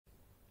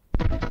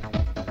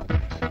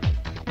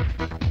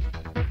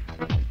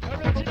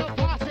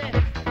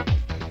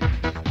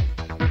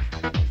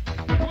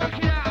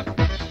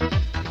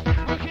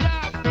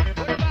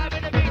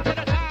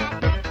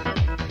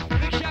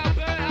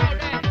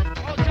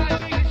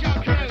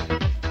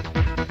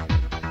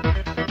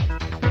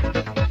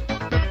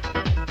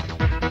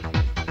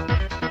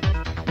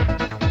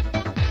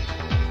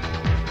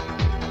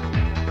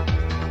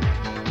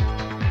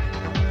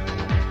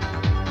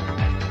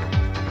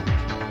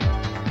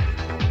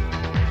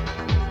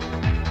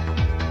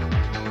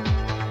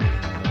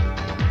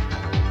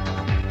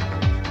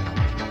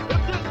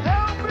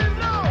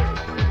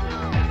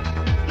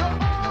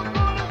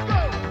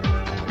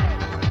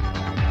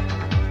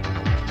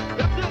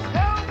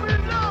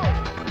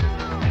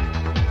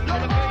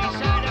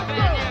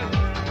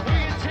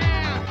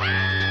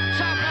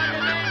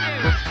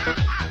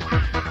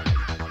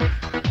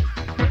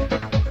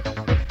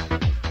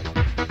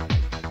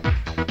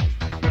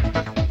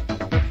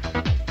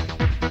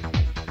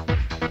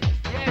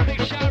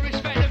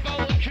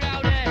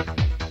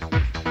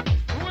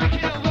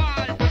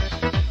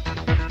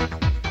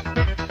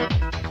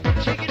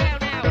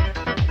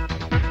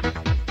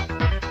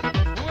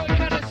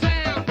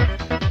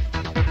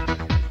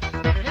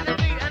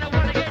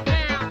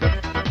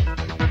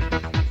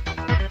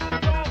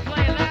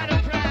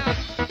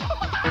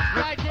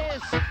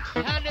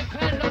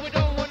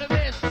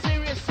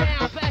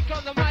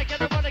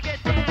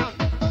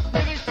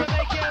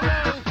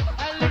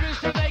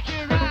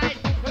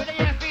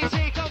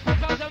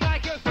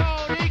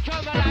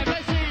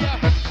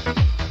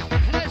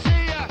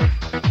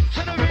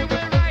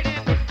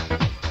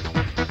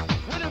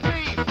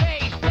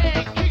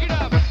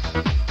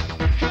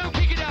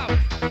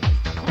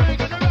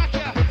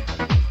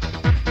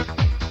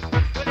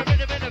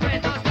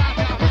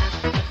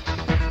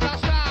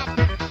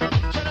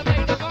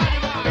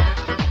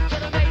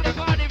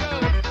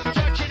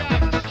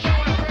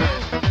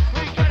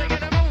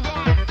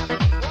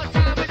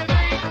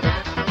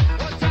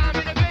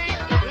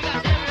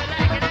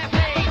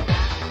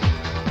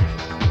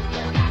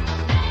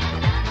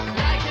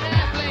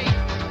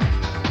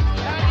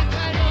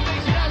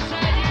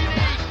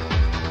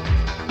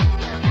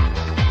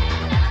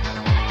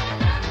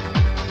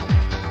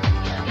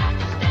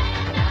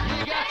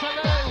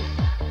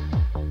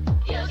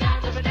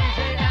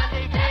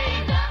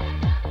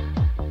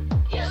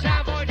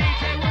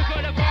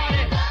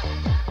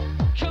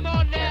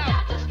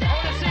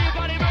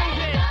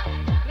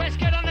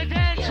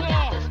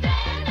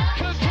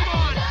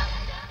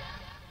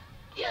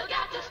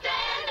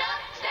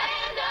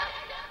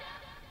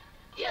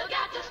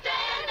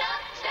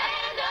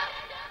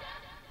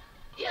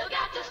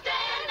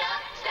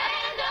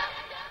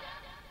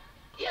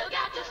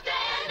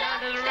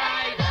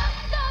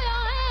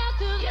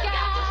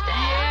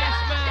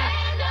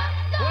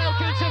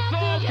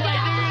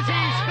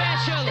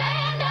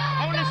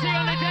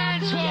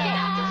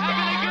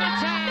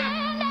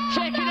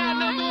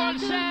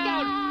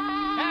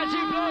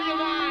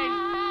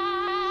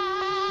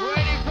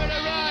for the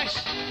rush.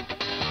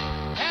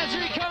 As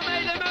Rico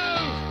made the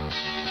move.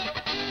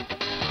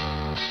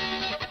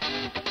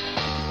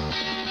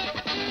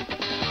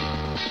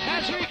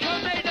 As Rico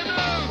made the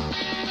move.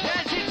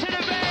 Dancing to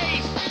the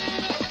bass.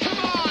 Come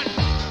on.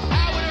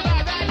 I would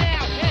have right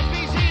now.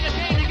 SBC the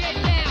day to get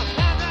down.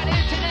 I'm not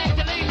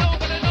internationally known,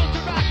 but I know to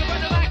rock up on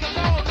the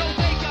microphone. No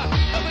faker,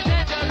 no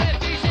pretender.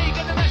 SBC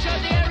gonna mash out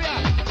the area.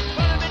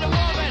 Run them in the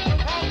woman.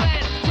 Oh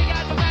man, take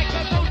out the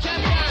microphone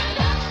champion.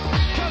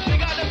 Come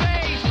pick out the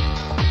bass.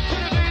 To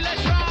the beat,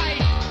 let's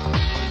ride.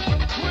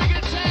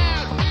 Wigan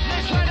Town.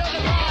 Let's ride on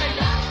the vibe.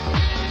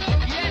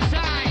 Yes,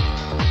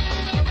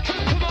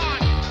 come on.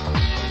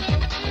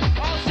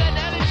 All set,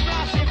 that is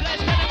massive.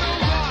 Let's get a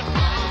move on.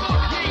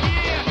 Yeah,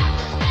 yeah.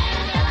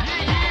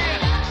 Yeah, yeah.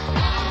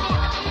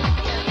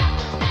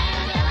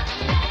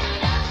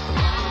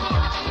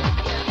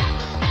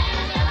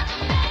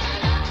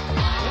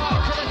 Walk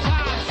to the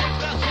top. 6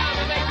 bells down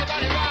to make the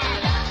body rock.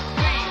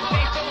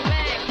 Beat, full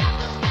leg.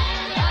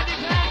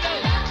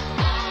 Independent.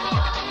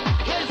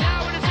 'Cause I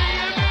wanna see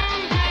you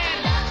moving.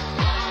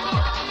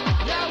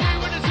 Yeah, we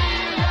wanna see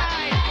you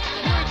ride.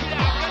 Work it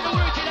out, gotta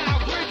work it out.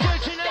 We're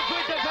touching up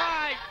with the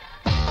vibe.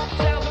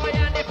 Sound boy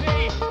Andy P,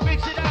 mix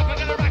it up, I'm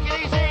gonna rock it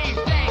easy.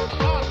 Bang,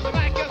 off the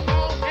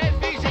microphone,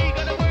 FBC,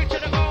 gonna work to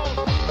the bone.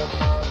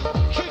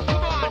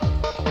 Come on,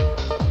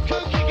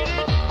 come kick it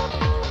in.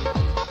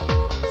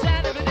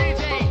 Sound of a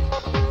DJ.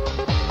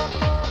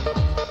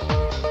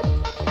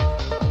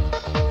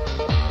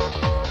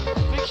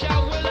 Big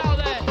shout Will out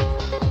there,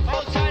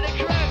 all tight and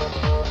crew.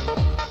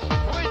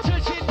 We're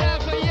touching down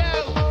for you.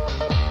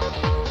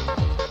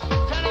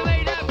 Trying to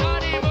make that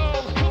body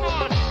move. Come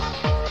on,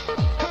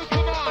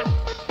 come on.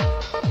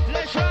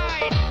 Let's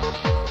ride.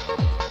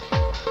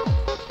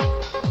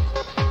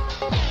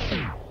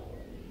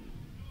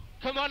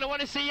 Come on, I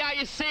want to see how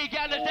you sing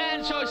out the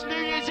dance. So it's New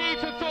Year's Eve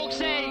for folks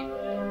say.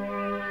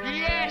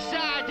 Yes,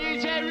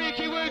 DJ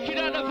Ricky working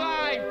on the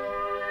vibe.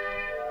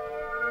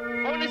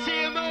 I want to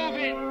see you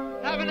moving,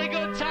 having a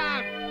good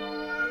time.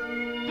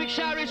 Big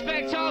shout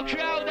respect to all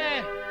crowd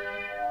there.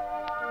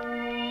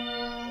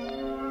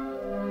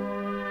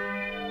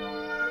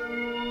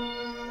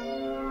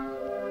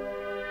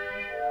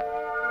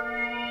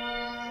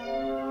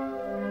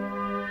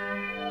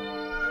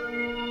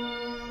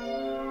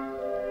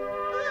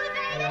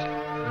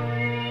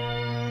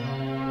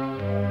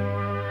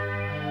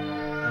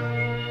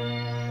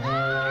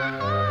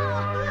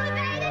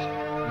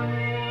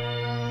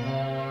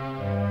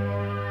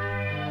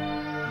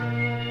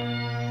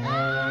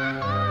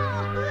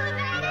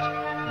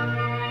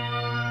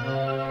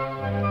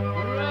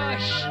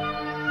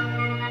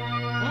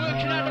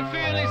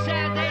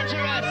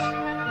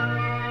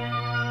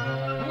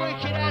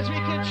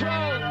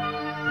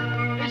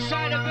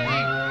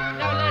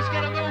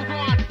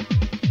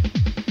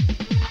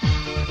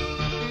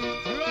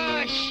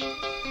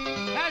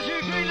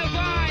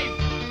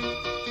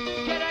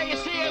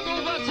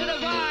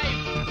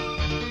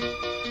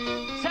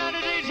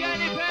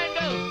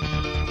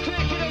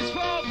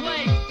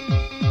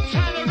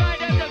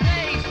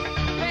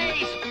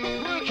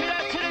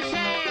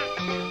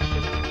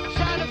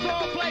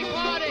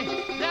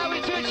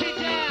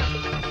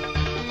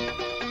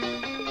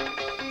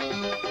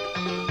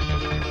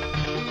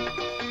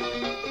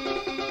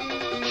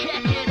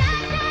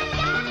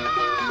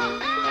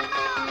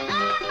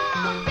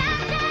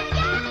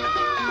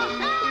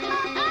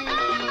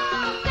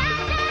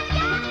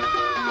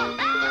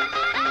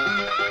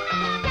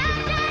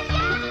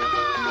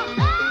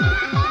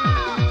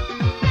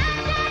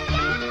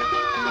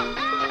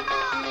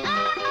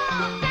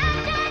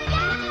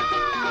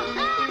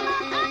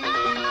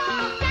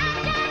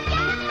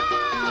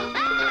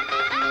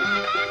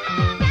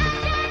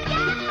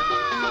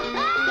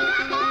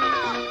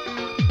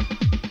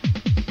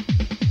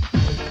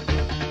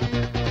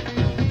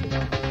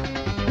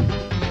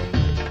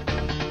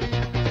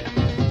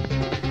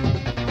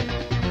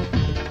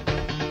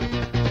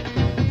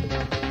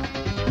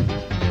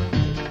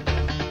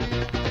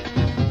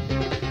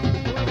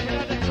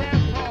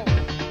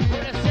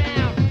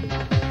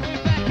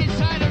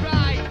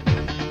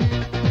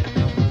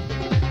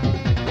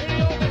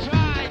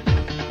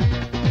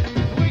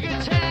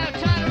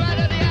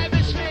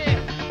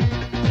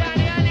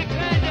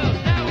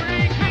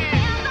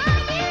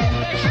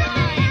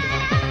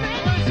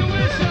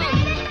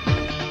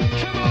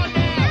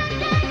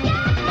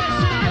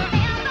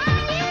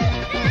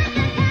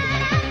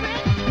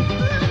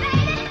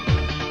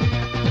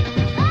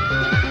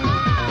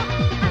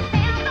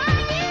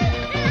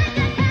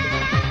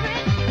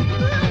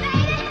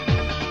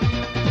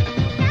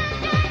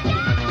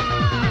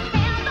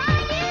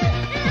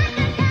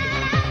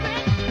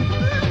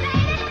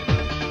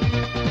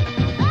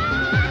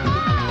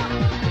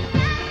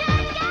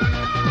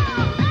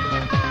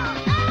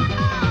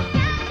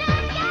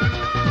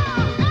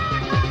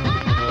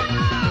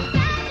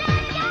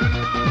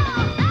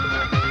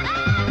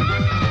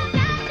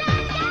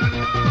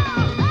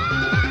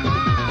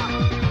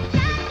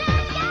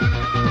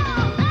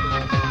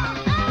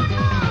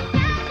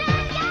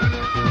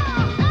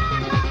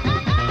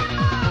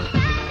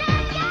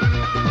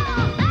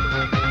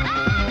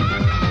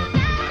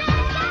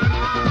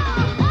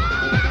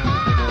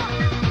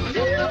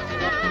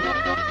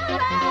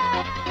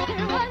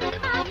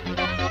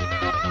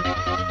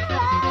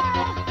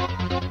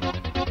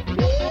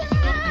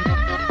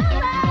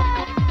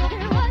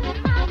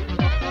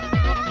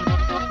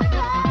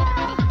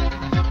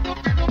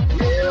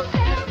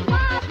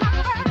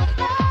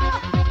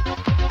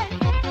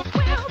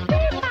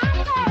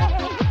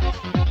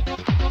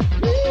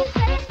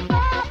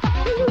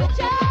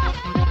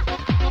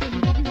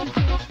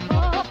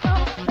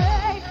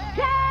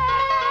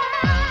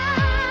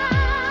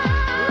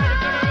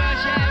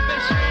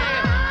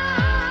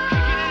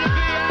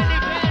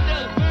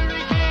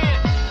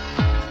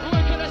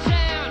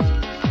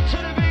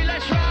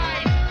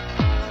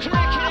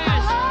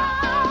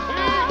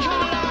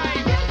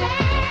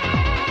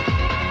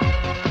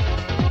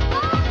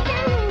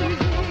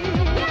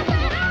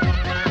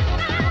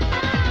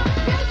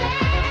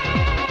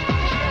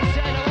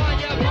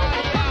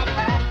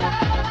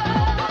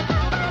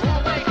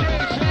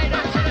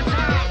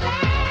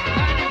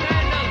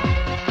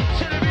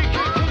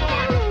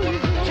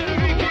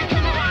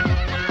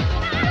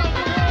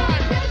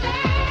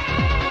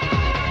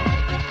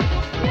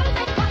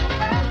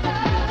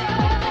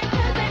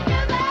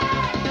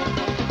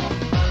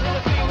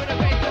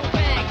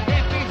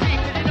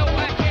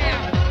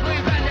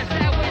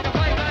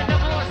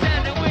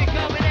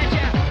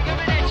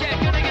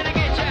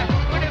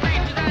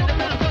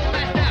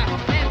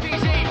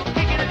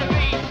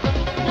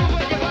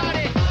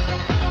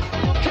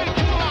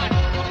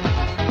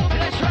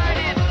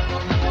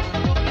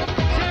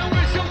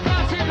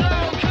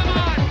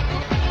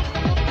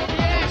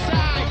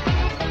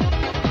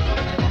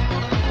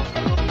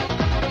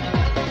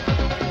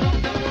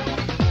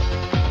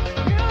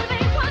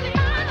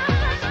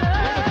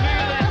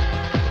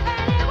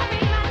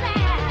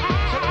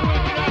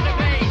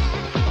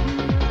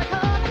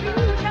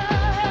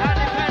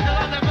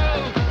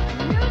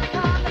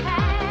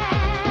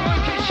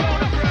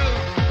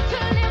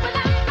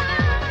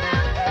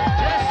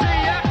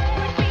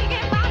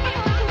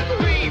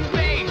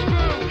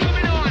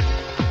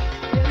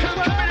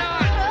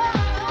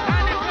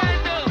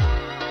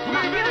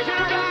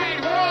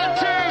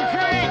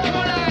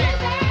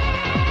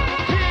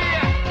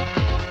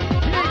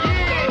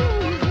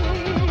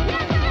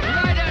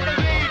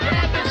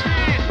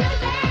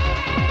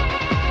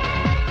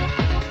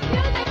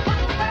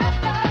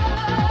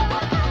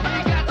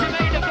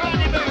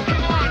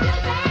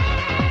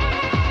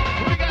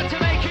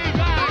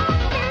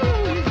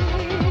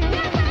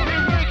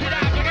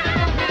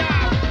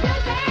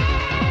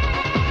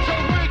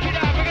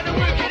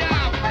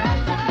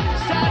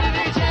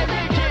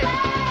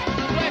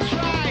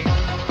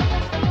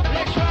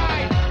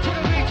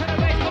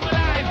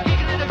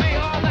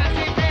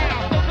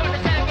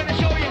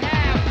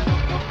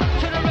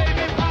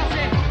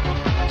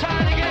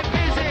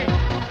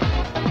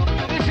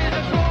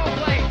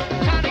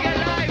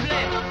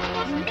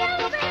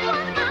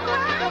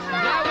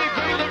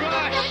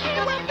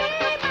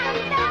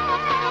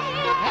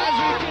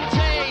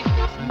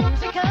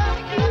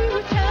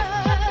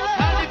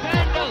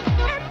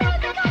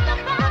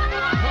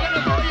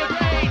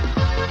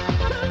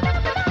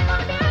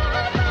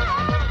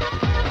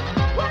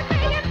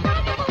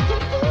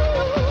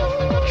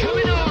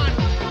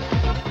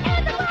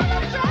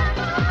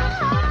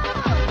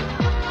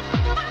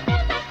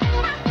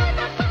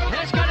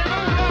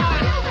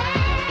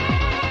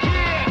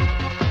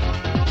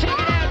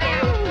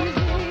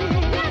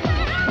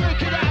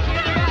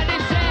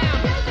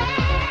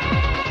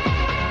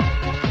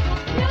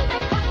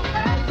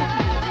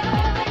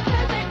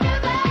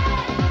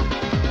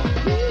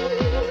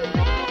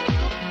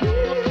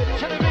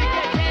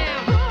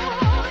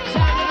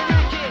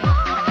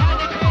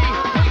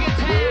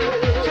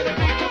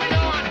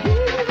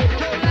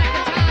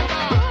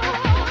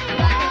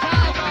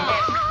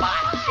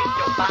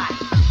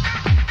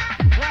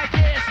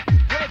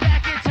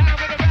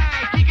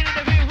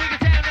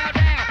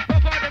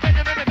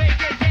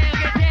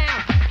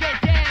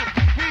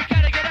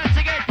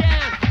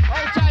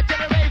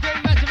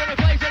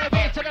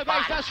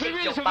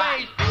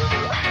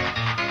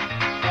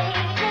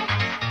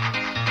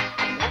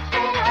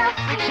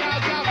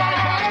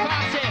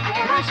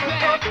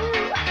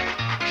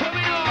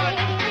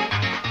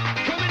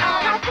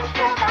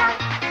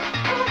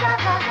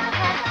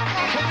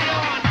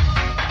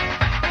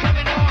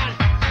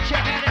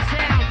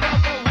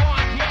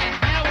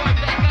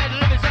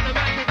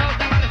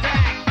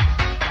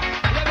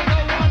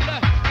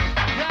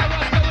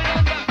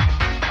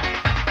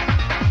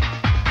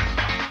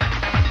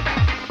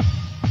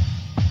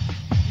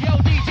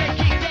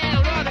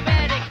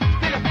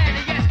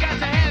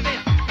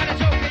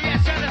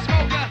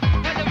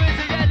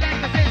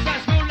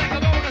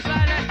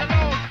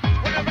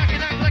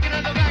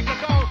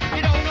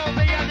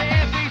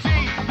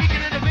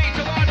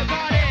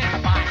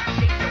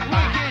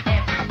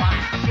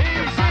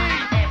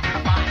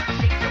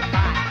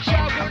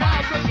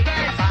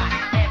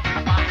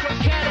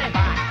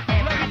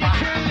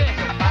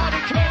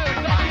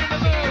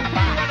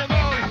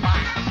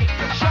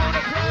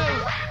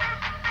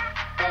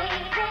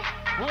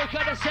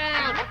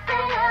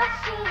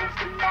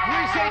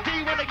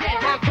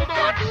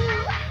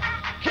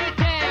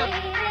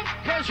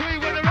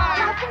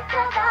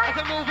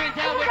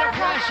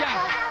 pressure.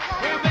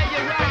 We'll make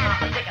it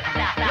right.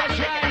 Let's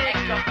ride it.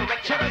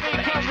 To the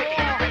beat come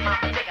raw.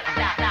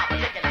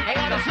 I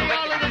want to see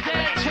all of the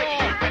dance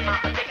floor.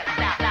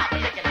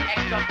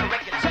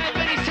 10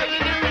 minutes to the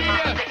new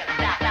year.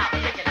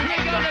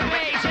 Bring on the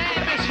bass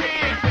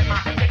atmosphere. Come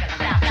on.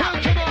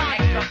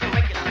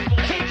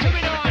 Keep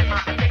coming on.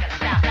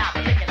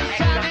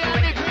 Sound the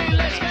only green.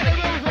 Let's get a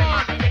move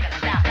on.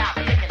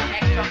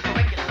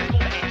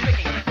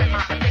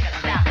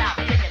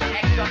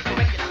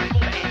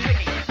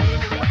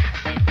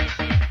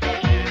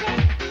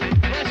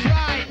 That's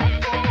right.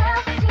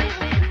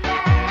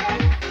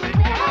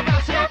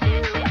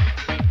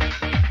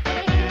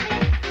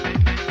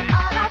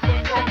 How about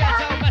it?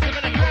 That's all massive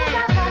in the groove.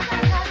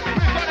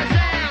 Rip on the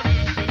sound.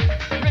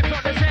 Rip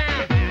on the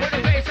sound. With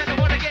the bass and I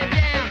wanna get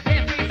down.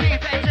 FBC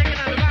bass taking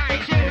on the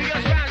line.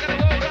 Serious round, gonna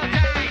hold on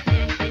tight.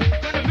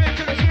 Gonna fit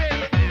to the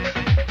script.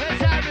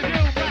 Let's have a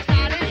review. Blast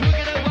artists, we're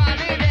gonna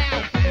wild it down.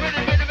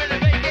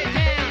 Renovate it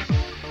down.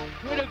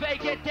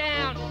 Renovate it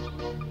down.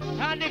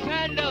 Andy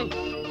Pendle.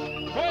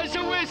 Where's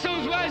the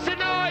whistles? Where's the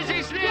noise?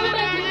 It's near the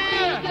new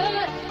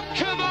year.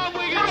 Come on,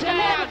 we got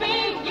town.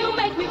 You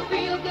make me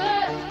feel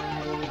good.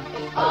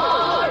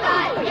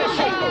 Alright, you That's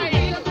make me right.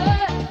 feel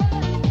good.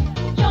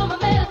 You're my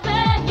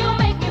medicine, you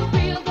make me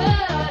feel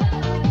good.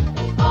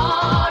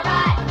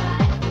 Alright.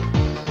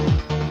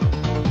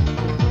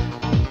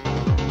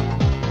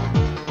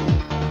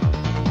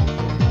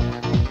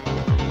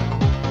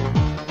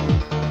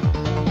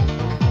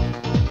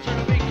 To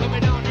the beat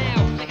coming on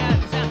now. Check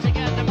out the sound, check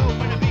out the move.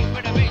 With the beat,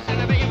 and the bass, and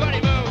the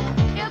everybody move.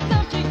 It's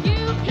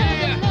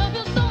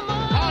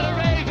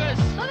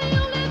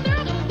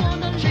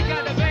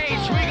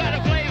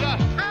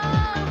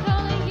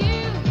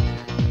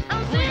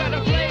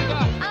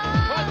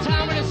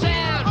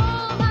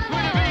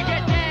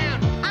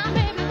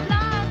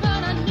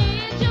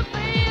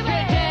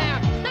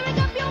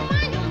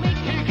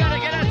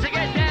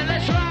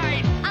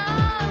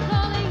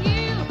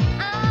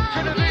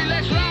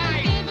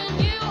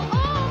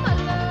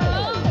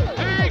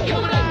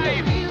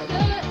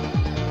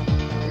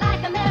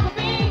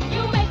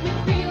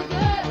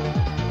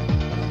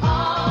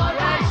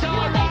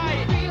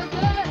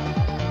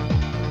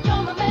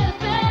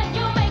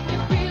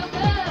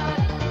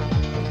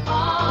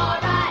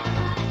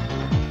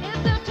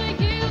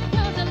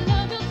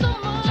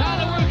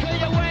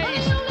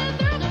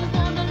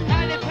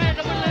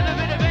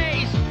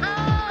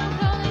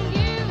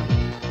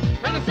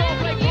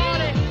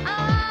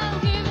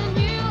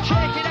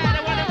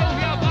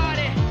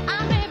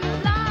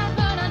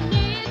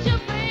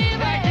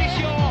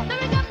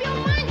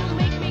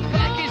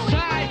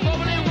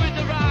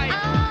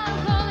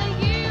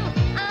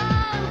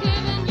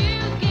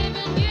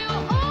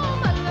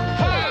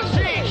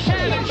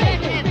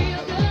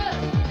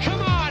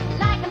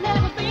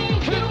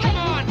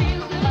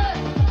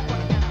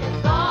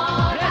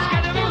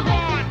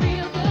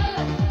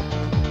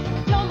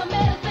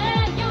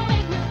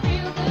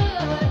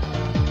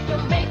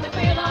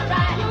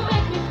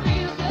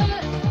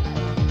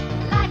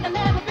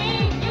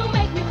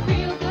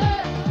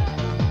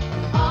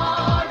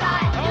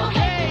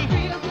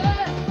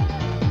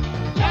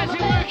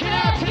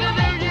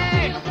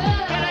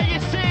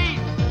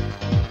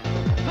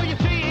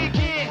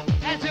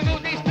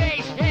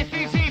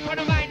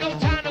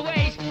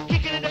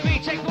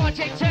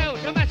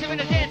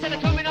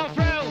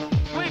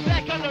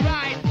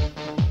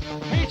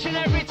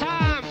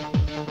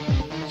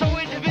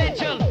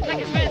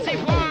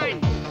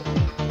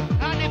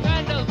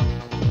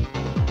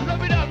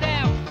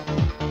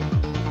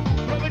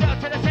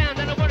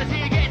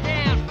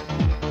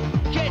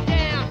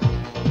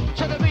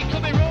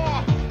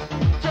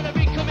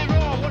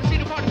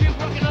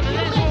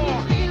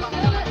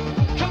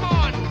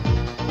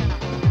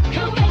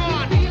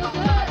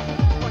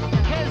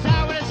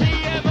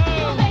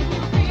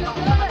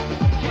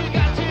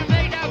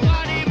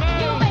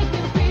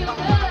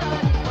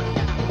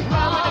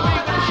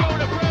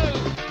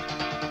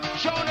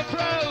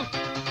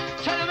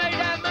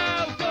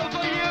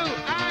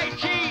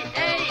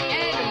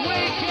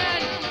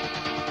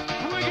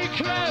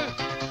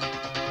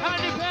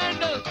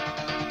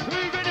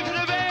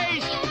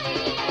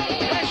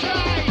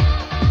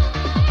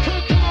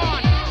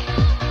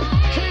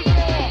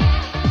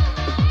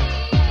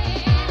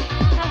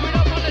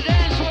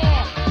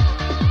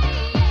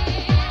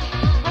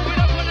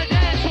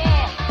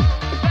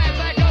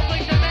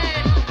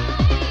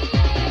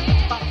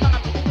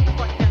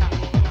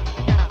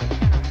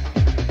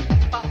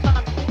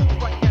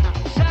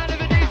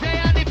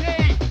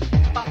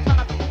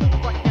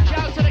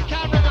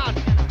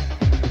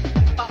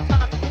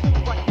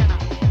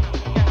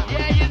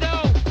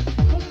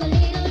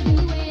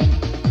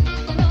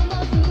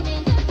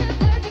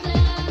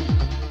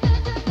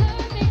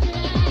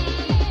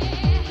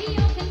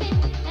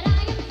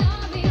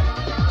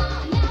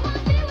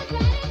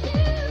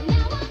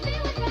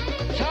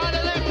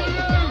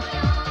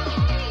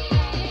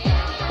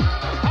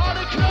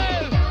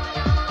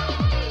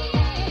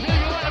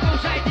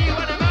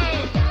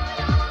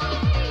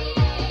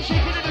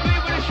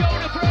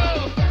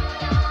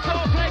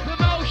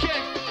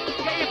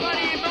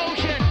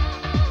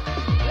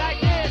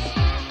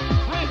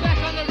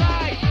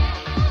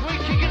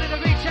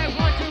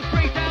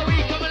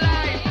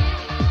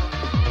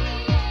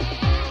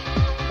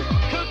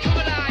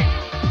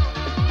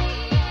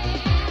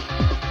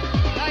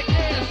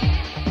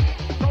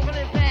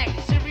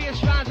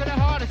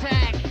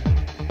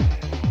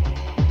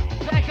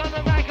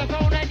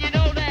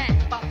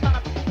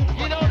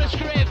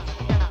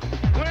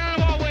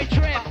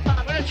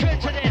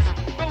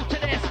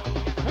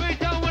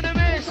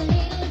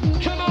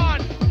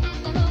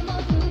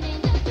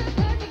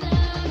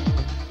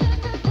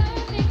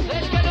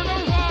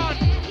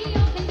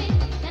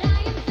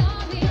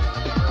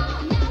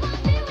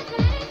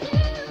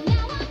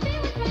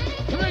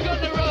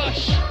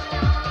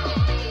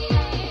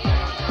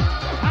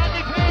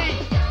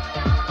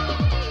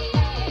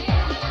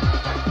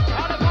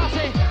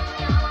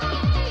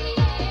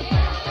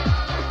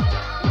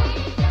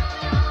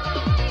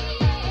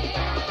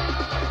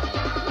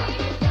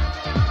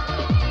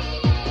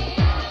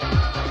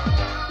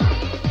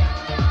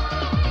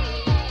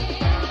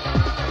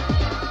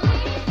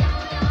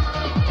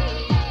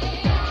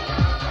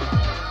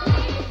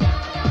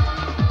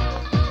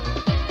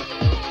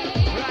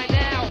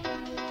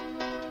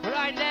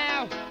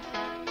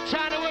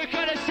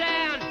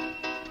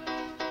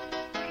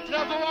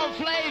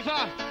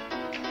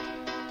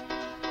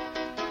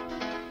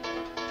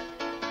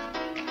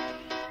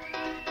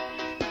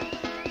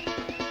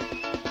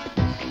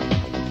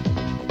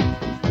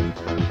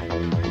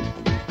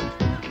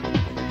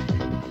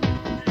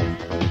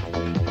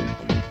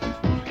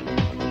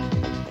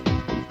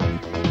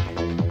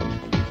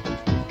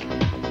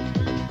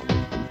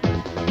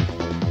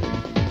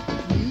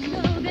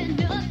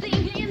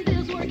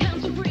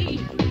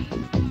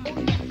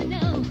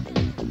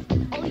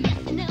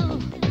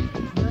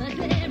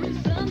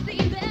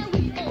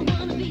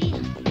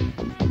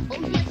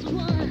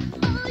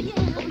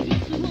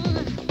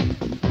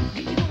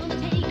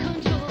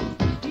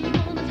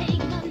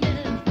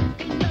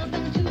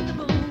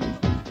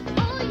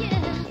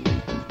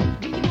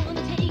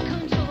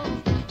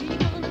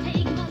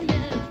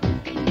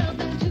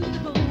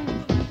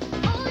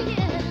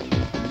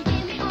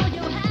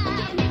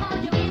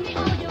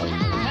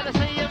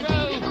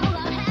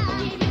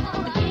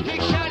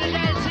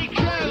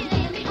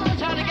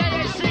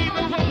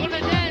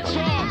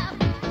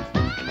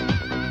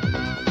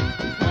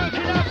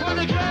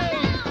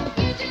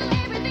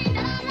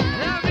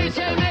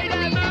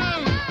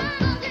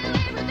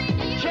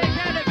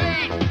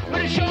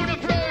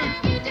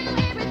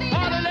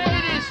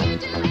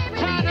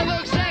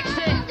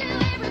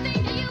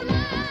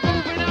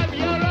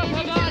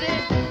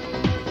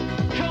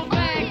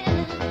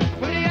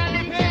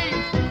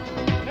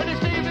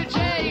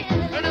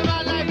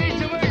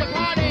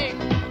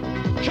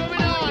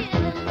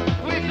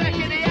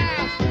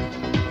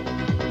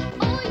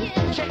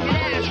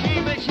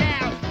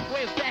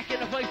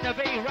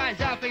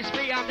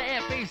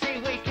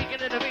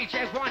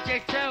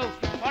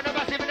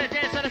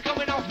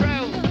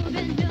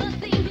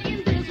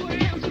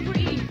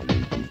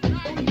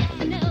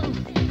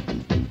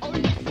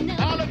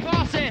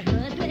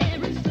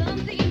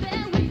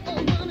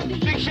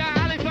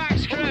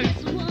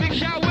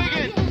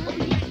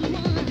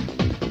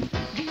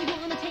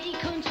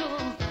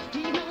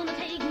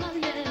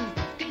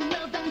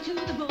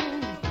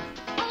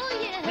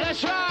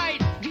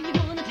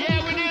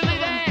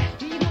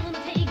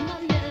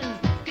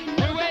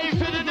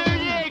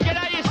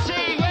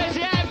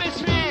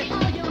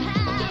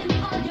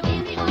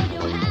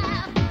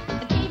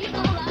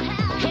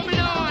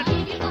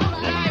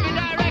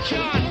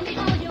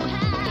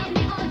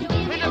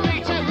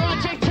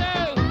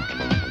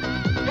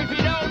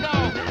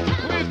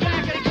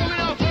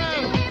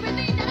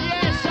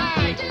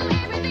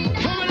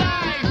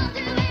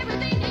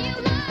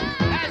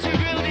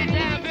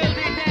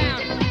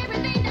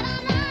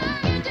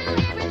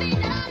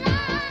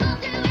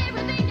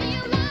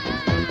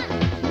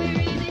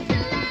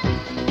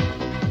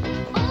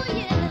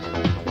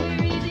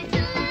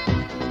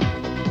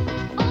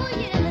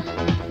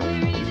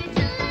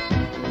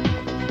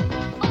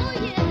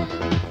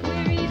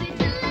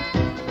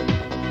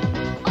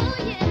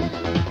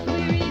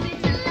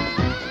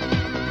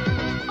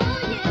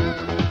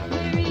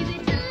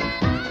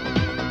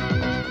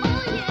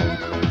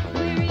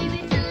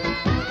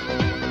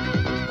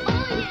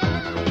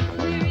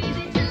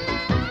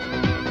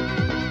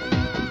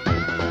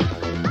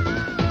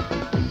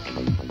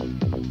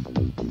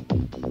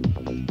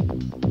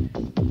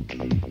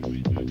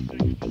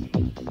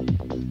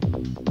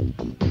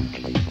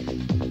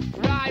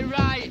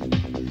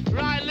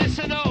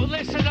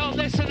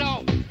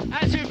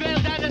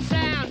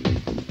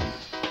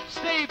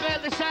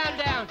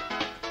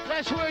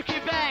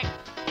working back.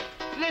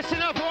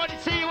 Listen up, I want to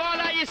see you all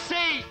at your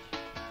seat.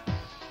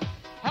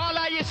 All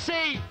at your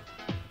seat.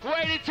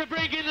 Waiting to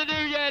bring in the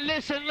new year.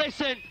 Listen,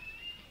 listen.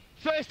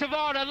 First of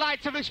all, I'd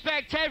like to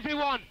respect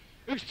everyone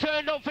who's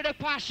turned up for the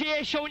past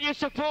year showing your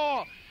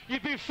support.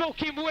 You've been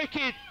fucking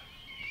wicked.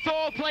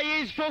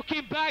 Foreplay is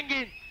fucking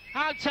banging.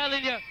 I'm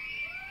telling you.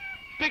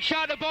 Big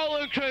shout to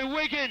Bolton Crew,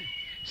 Wigan,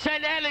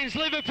 St Helens,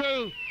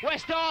 Liverpool,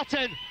 West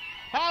Norton.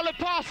 All the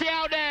posse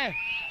out there.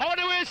 I want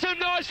to hear some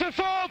noise for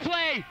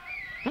Foreplay.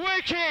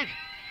 Wicked,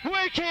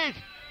 wicked.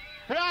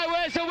 Right,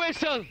 where's the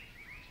whistle?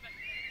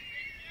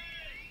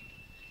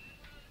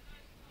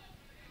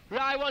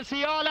 Right, want to see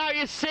you all out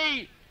your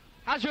seat.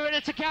 As we're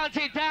ready to count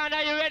it down,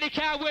 are you ready?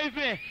 Count with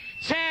me.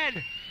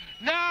 10,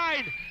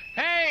 9,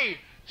 8,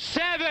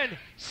 7,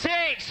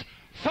 6,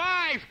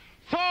 5,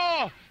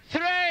 4,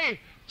 3,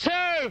 2,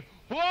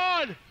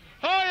 1.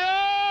 Oi,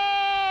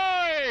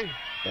 oi!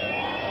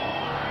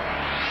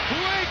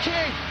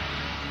 Wicked!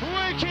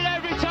 Wicked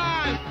every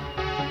time!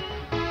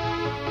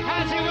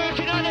 How's it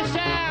working on the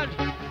sound?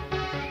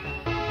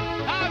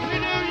 Happy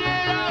New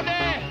Year out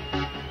there!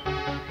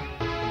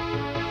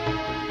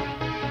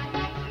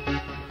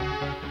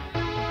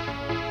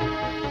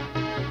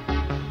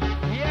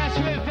 Yes,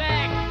 we're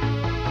back!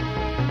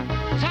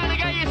 Time to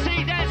get your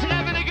seat dancing,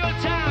 having a good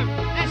time!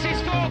 This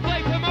is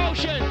Foreplay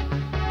Promotion!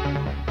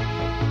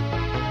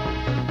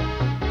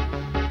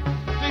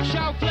 Big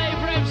shout play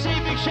for MC,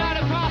 big shout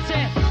to Posse!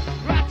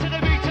 Right to the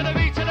beat, to the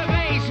beat, to the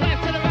bass,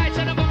 left to the right,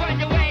 to number one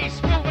your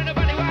waist. Move when the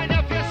body wind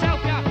up yourself,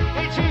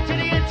 yeah. It's you to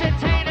the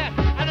entertainer,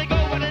 and I go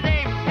by the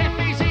name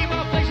FBZ,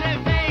 more pleasure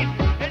than pain.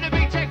 In the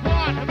beat, take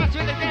one, I'm about to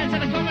the dance,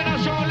 and I'm coming out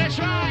show. Let's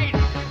ride,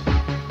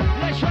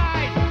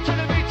 to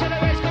the beat, to the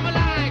bass, come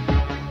alive.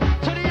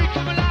 To the E,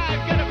 come alive,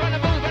 get up on the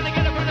move, and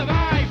get up on the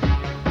vibe.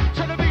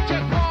 To the beat,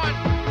 take one,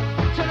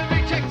 to the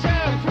beat, take 2,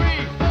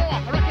 3, 4,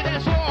 rock it,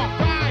 dance 4,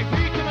 5,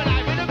 beat, come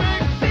alive in the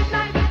mix.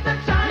 Midnight is the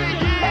time to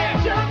let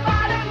your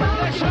body move.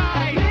 Let's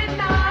ride.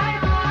 Midnight.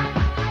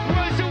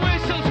 Where's the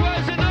whistles?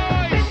 Where's the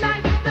noise?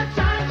 Midnight is the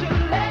time to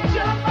let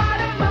your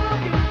body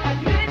move you at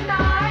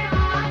midnight.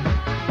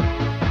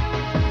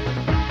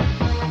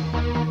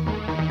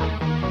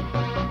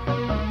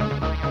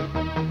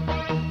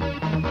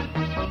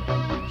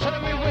 So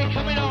we're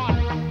coming on.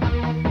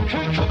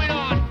 Crew coming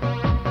on.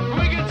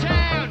 Wigan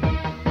Town.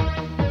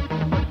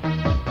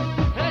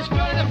 Let's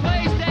burn the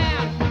place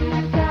down. You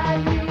got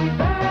me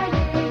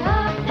burning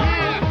up now.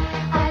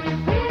 Yeah. I can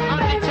feel I'm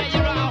gonna take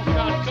you out,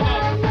 God. Come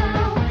on.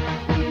 now.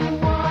 You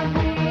want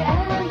me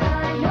and I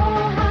know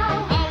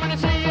how. I wanna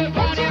see your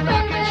body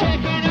rocking,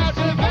 shaking out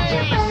the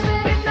bass.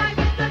 Midnight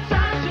is the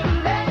time to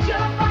let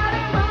your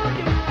body move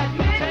you at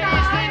Say it's the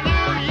midnight.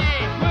 new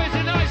year. Where's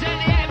the noise in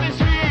the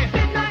atmosphere?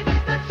 Midnight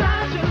is the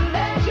time to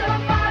let your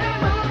body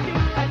move you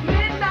at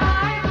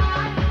midnight.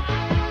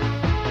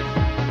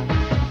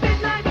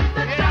 Midnight is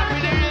the Yeah, time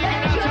Happy to New Year. let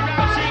Good your out to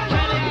body Rousey and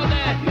Kelly out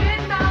there.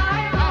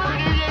 midnight. Happy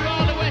New Year,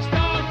 all the West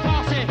Dog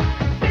posse.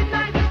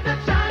 Midnight is the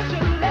time to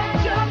let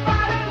your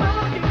body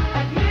move you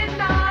at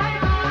midnight.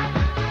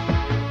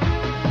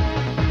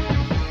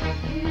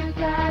 You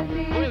got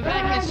me We're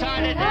back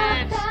inside the burning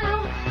dance. up now.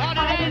 On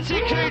the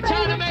dancing crew,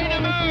 time to make the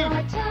move.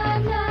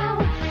 Time now.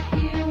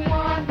 You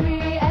want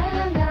me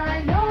and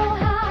I know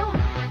how.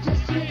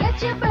 Just to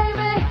get you,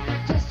 baby.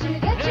 Just to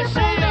get you, Let's see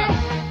baby. ya.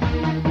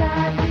 You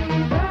got me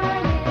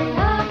burning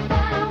up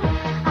now.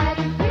 I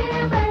can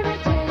feel, baby,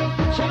 take your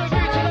To the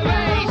beat, to the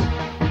bass.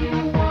 You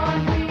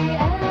want me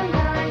and I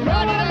know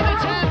Run it on the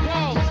how. tempo.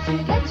 Just to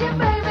get you,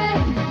 baby.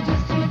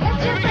 Just to get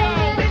Here you, we go.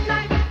 baby.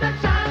 Midnight is the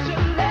time to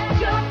let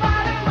your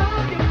body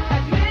move you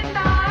at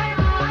midnight.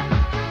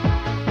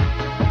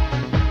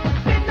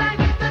 Midnight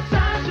is the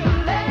time to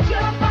let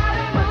your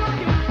body move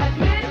you at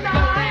Go midnight.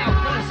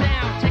 now, for the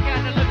sound. Take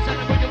out the lips and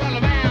the bring you all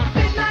around.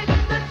 Midnight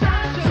is the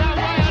time to Sound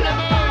let right on your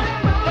the body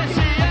move. move Let's you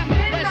see ya, at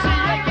let's see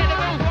ya. Get the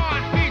midnight. move on.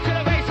 Beat to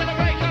the bass and the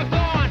break of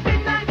dawn.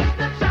 Midnight is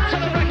the time To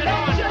to the break of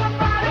dawn. let your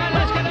body Right,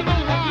 let's get the move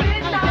move you on. at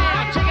Move down,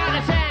 midnight. check out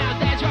the sound.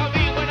 That's what I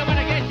mean when I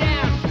wanna get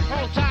down.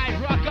 Hold tight,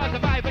 rock on the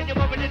vibe. When you're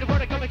moving in the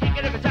water, come and kick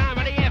it every time.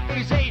 On the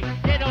FBZ,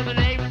 you know the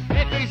name.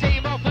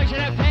 FBZ, more pleasure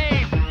than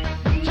pain.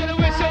 To the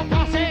whistle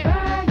posse,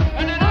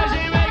 and the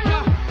noisy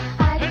maker,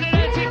 and the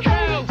dancing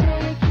crew.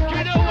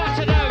 You know what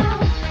to do.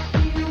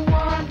 You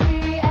want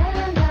me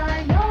and I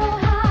know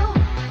how.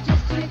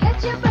 Just to get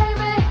you,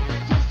 baby.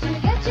 Just to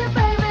get you,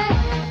 baby.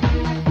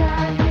 You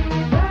got me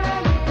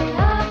burning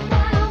up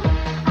now.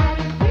 I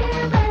can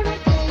feel, baby,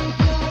 take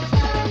your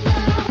time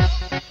now.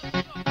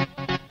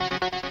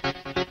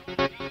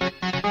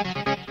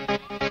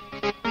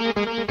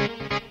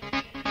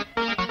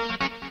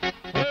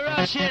 We're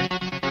rushing,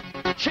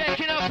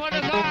 checking up on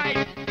the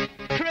vibe.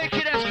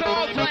 Cricket and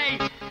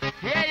Foreplay.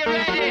 Yeah, you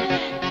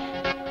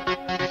ready?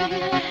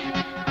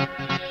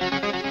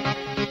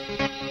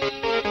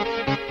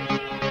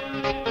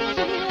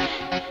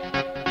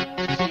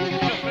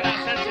 Look for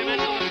that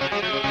sentimental,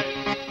 you know it.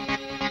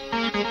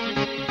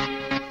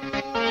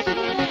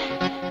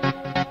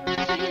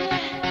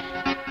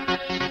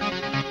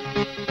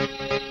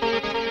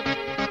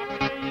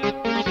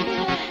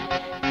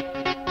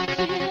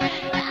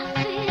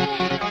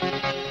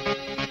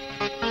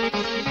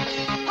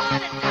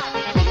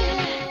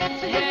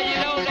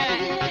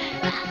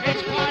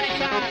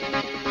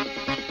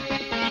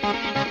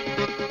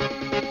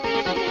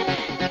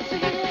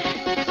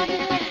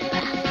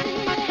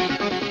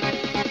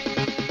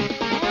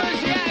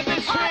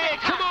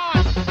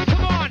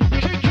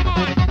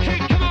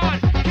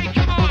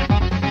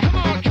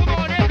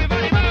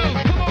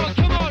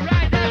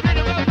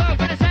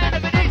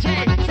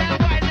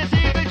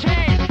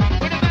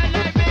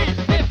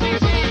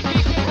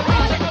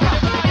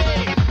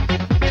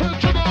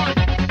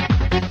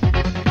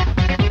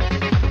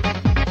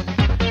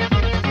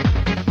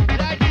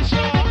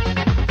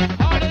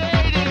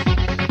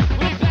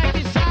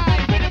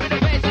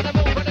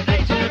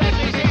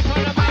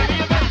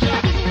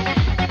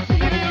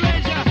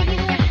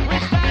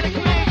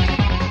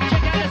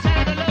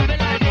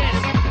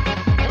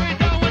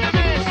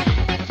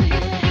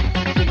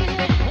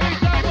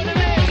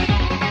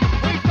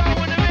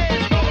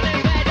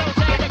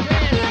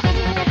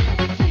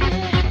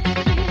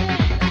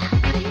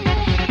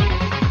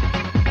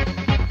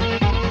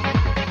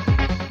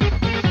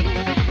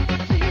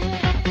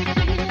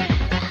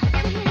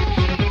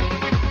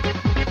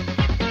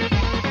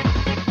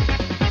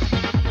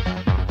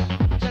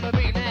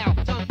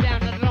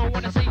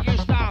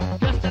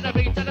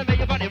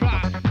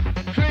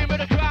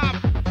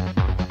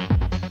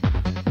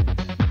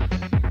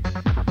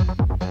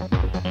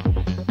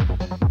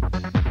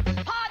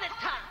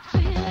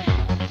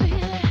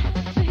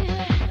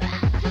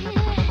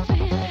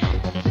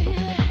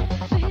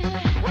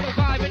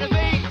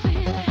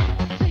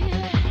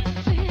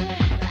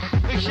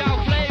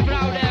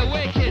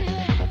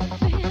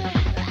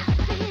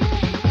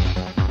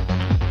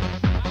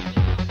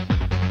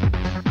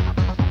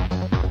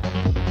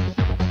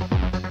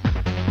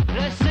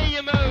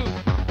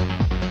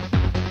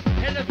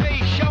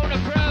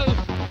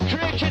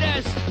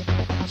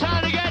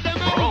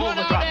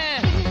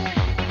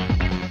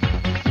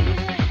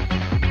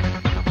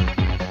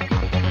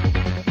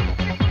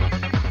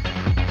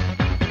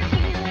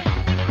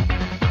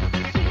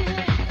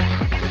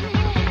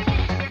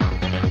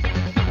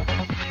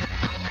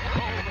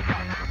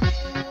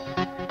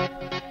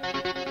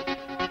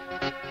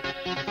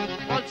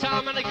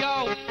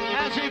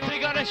 as we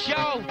bring on a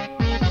show.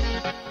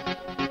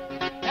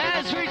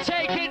 As we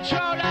take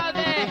control out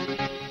there.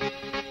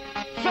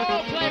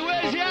 Foreplay,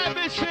 where's the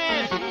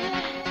atmosphere?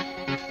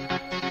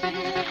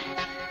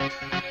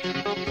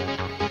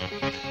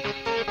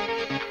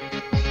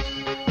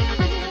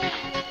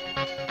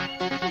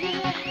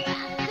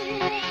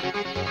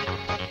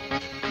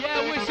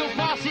 Yeah, whistle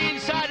past the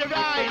inside the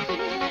ride.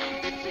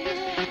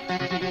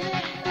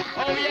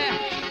 Oh yeah.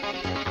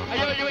 I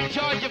hope you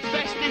enjoyed your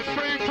festive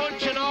fruit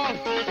punch and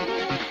all.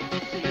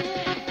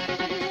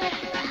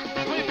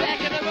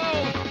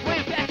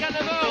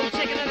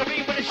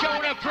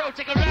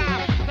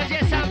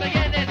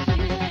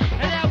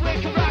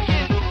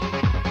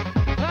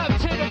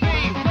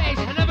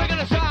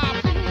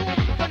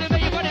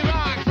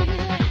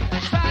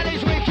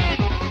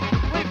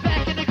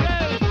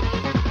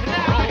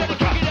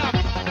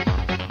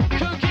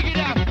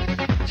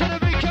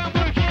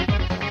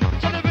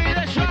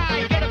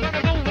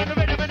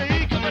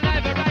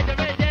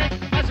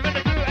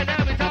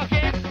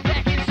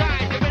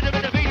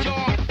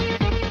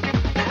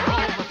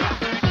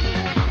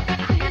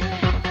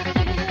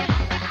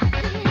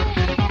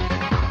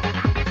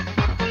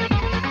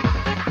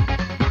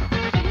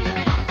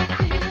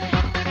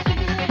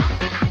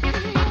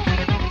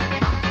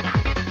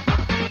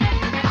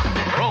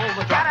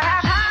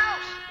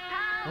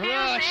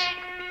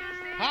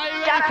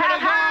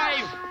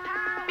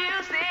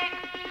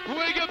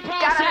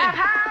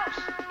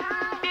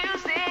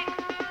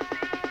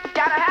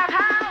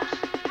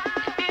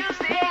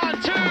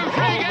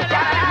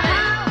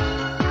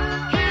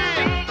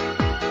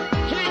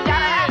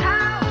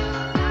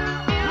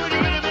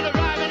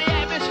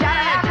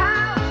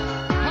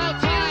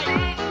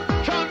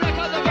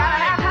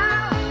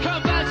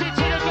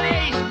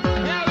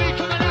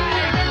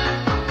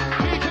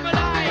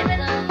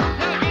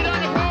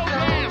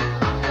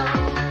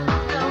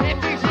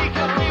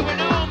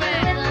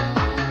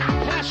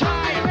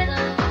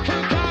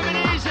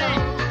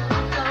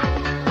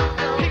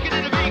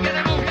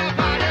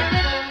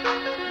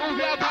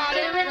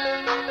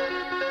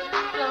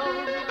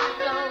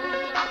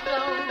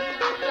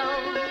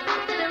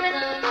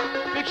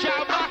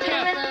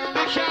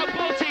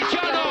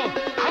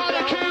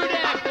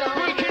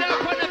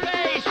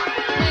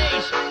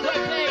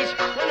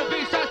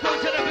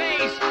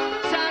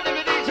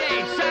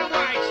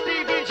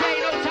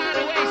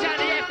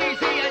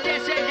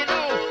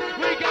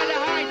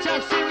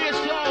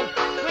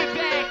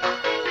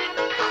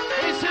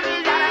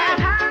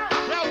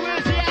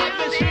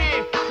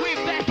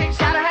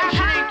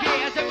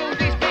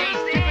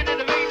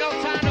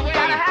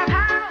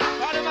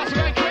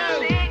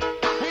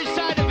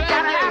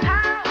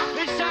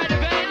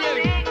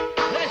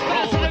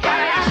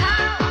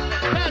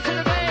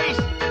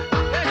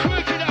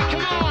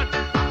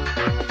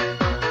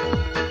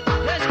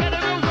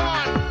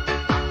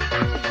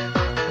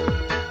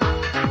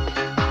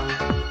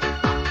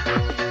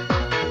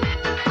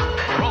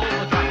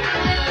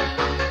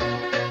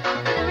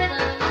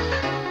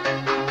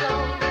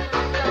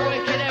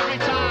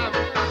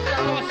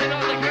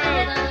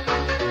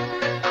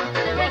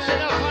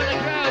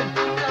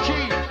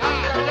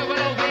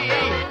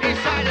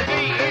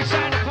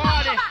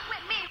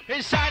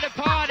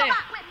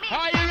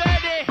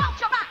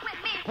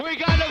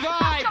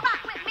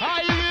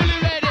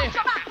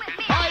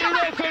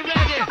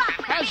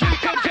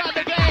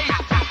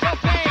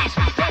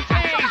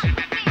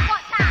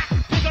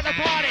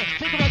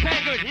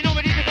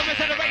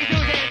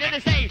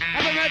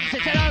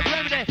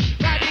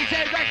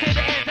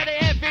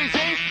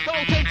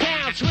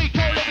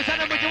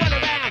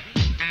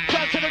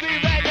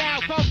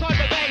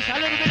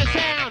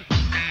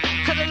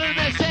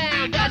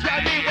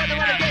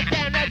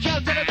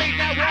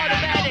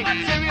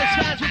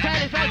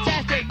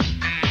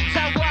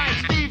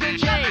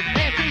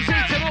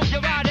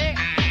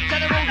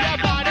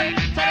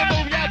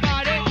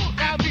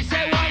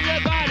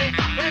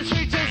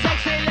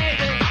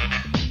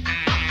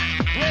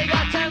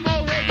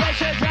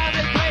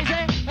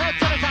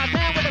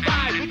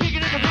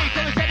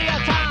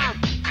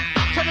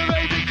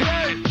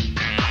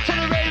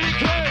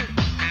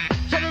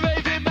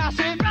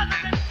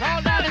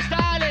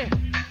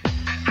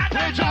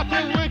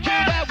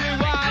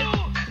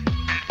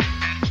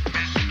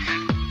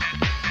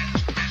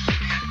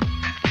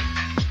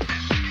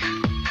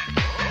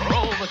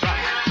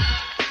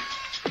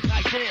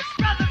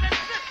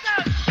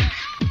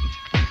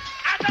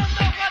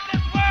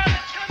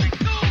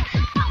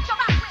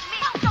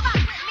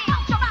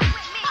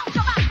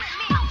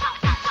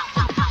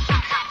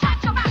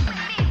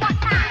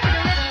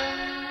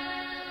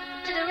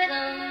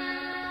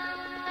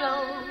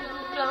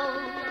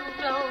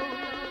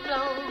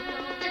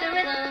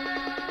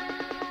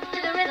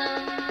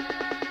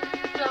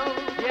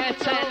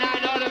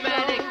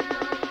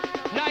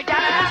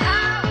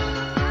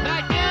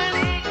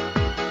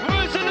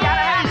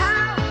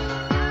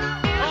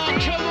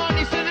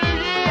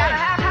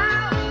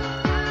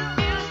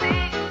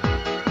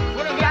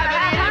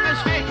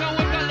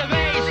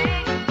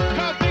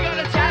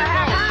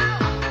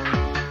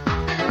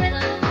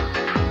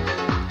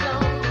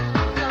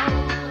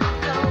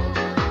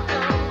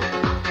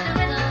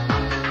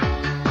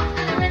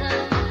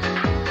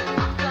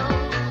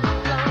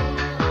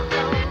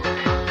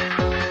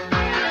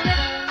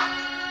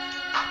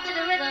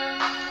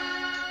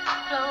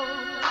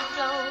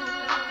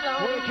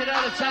 working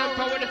out a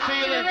tempo with a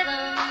feeling.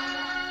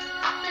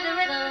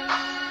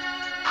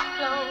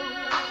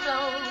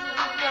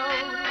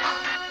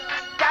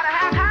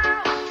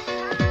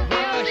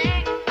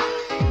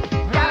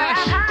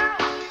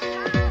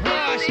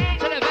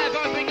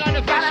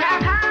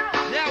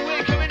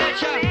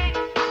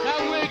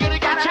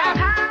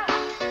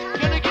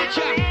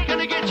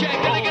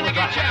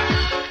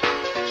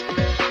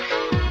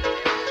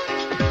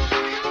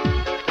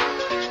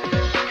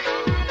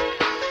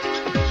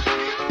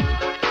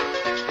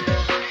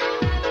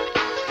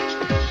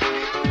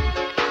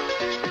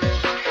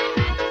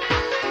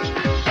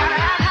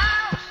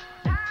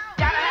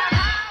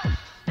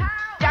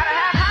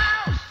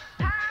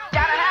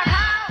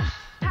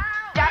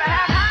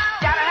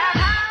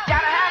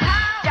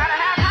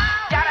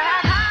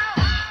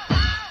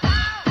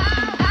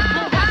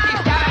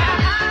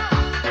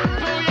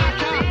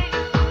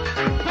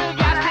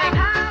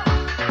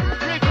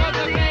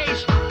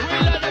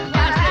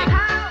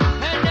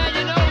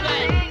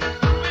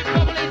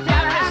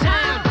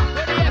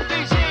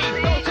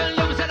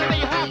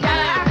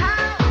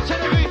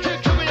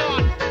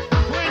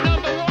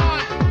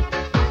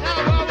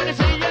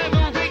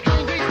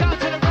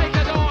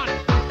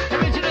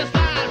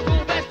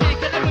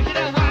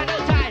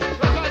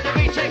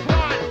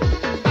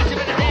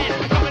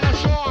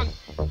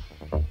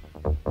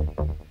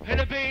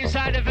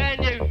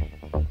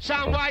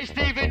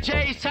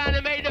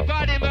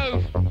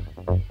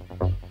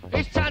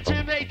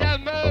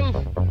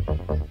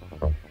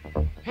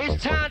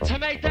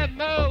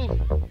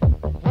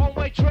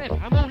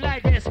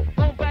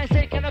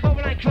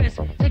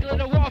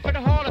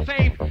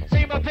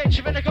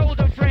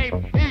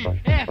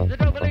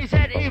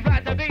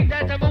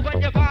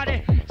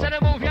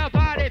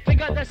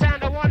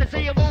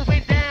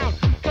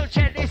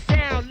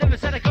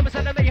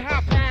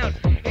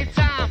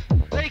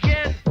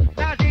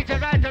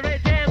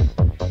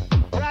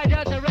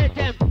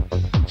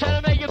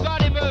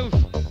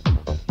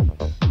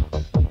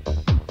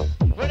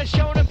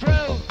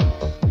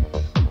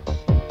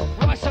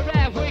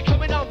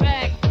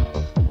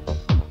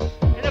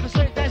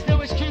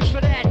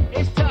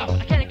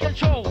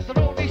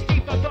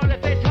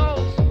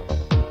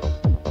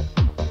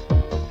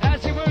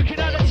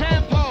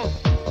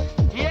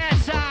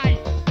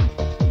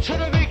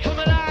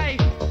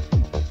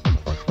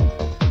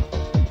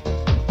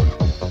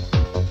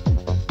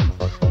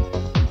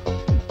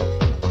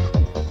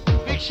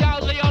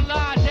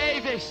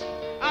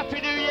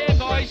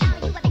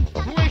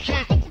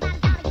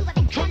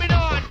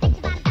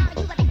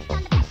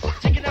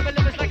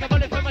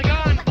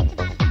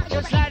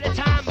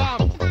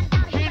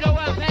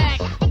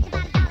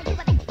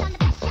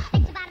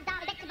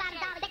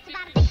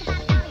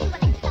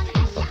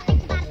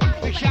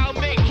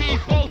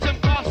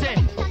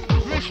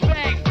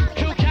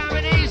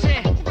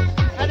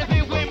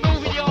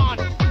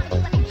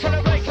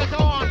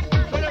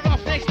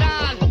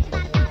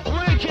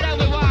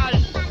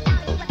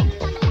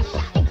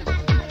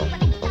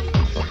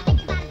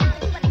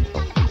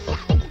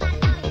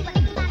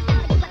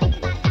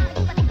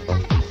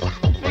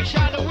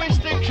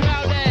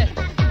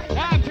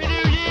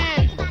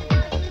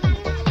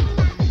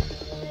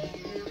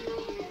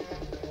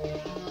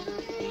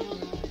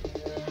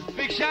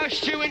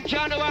 Stu and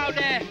Jono out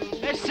there.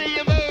 Let's see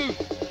you move.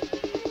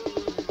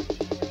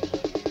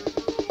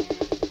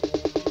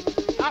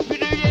 Happy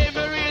New Year,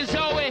 Marie and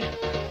Zoe.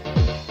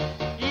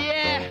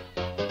 Yeah.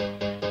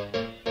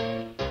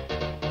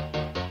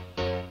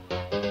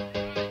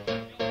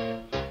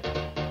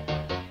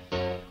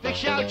 Big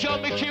shout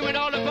John McHugh and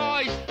all the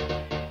boys.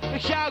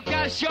 Big shout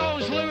Gaz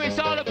Jones, Lewis,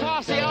 all the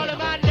posse, all the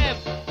man them.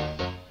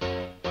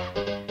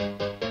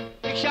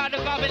 Big shout the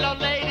Babylon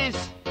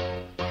ladies.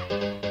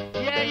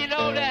 Yeah, you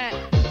know that.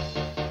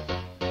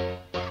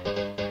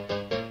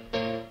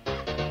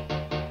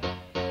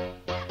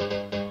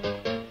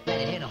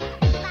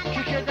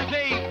 Kicking the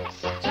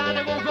beat, time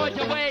to move on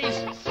your ways.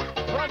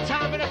 One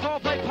time in a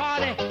Foreplay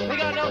party, we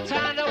got no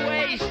time to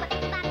waste.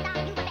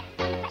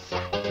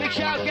 Big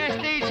shout guest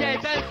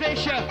DJ Ben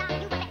Fisher,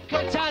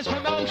 Good Times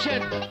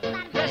Promotion.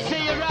 Let's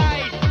see you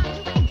ride.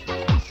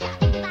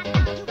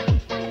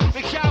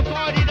 Big shout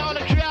party and all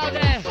the crowd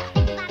there.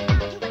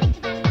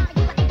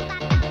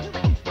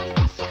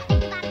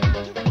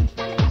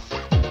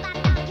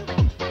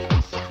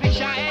 Big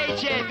shout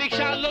AJ, big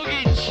shout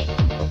Luggage.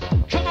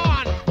 Come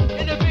on,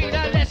 in the beat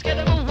now, let's get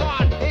a move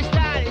on. It's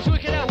time, it's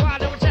wicked out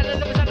wild, and we're telling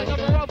them it's on the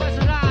couple of us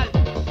around.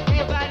 Be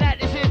about that,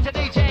 this is the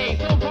DJ.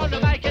 Don't on the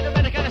mic, and the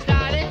better kind of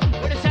started.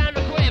 With the sound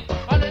of whip,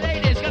 all the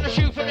ladies gonna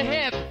shoot for the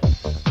hip.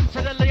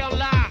 To the Leon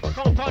La,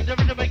 don't ponder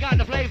in the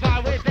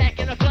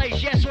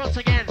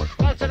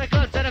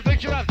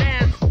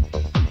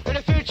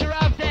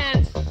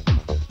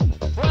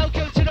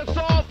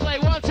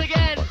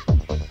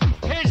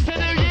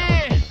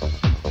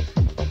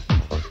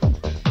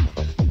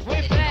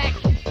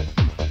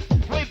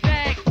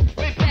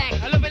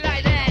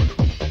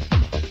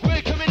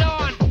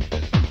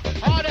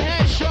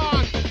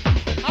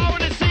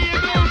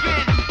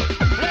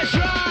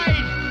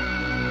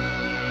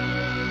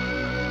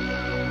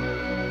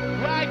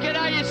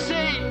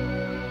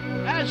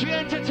As we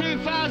enter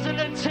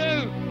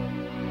 2002,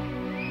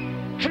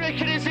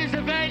 cricketers is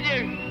the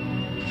venue.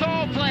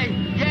 Foreplay,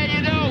 yeah,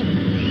 you know.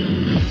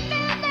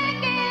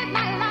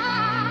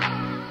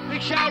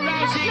 Big shout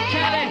Rousey and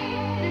Kelly.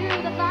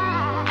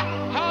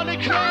 All the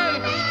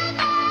crew.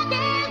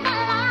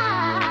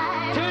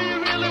 Do you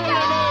really want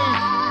to move?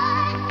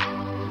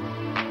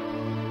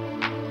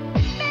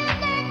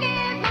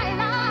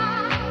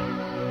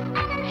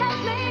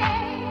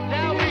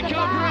 Now we can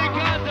bring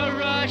on the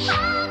rush.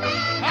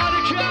 All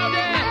the crowd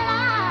there.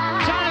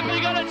 Time to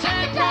bring on the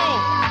tempo.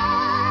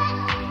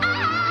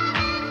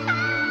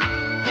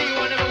 Do you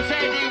want to move?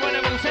 Say, do you want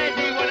to move? Say,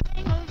 do you want to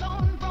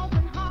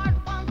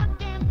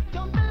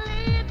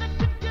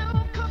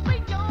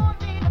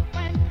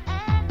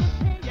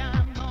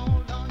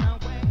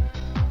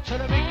should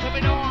have been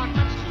coming on.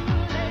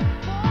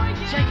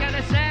 Check out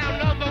the sound,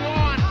 number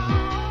one.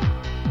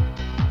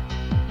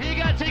 You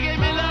got to give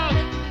me love.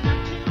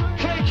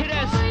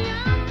 Cricketers,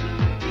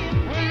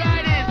 we're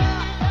riding.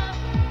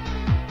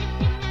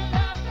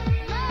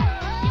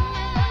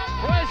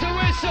 Where's the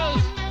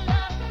whistles?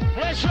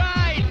 Let's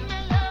ride.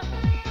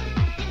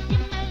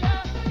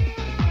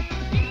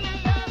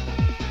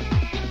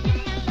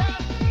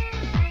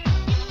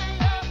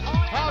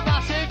 Oh,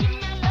 massive.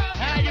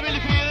 How you really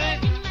feeling?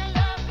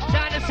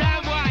 Time to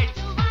sound white,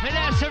 and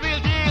that's the real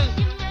deal.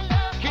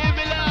 Give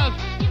me love,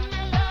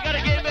 you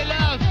gotta give me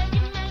love.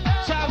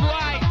 Sound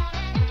white,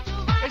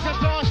 it's a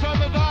force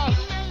from above.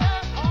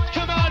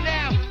 Come on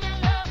now,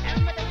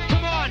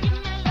 come on.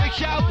 Big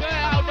shout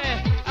out there.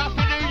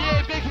 Happy New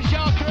Year, big for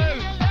your crew.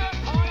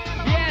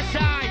 Yes,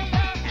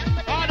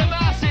 on the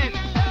massive.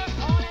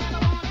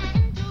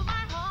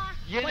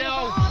 You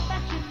know.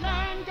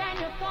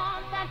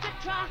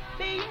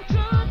 Being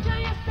true to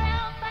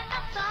yourself and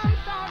have some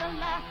sort of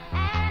life,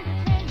 and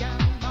it's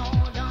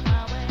more on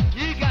our way.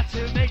 You got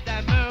to make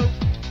that move.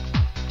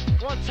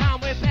 One time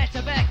we're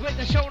better back with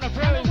the shoulder And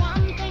proof. the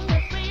one thing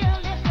that's real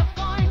is you're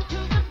going to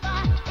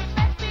survive. If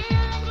that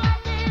feeling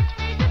like this,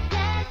 they just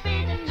can't be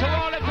denied. To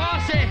all the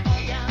posse,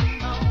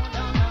 More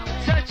on our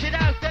way. touch it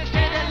out, then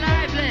get it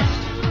lively.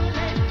 Too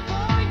late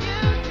for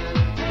you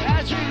to take.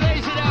 As we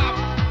raise it up,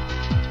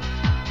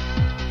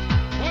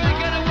 we're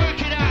gonna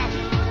work it up.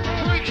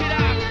 Work it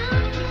up.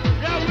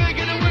 Now we're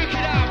gonna work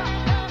it up.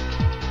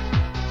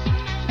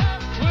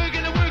 We're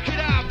gonna work it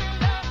up.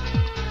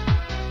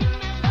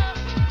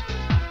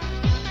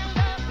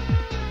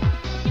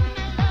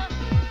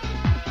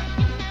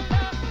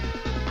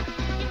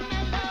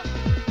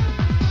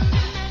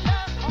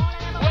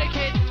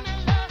 Wicked,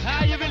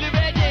 are you really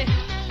ready?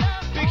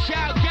 Big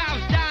shout,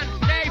 Gals, Dan,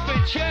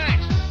 Nathan,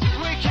 Church.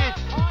 Wicked,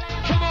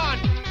 come on,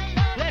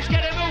 let's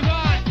get a move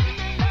on.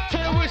 To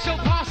the whistle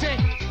posse,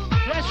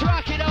 let's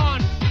rock it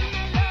on.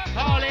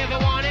 All I ever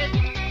wanted,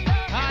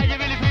 are you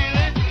really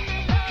feeling?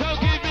 Come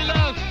give me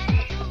love,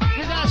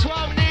 'cause that's what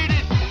I'm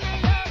needing.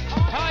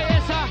 Oh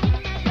yes sir,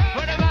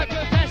 one of my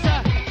professor,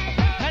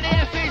 and the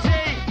FEC,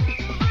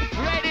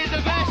 ready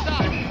the best.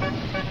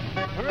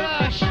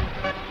 Rush,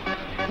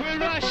 we're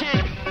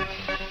rushing.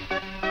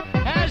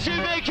 As you're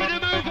making a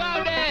move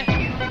out there,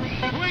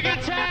 Wigan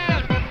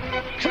Town,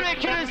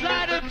 cricketers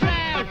loud and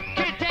proud,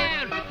 get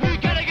down, we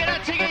gotta get our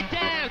ticket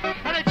down,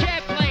 on a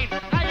jet plane,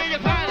 I know your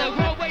father,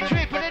 one-way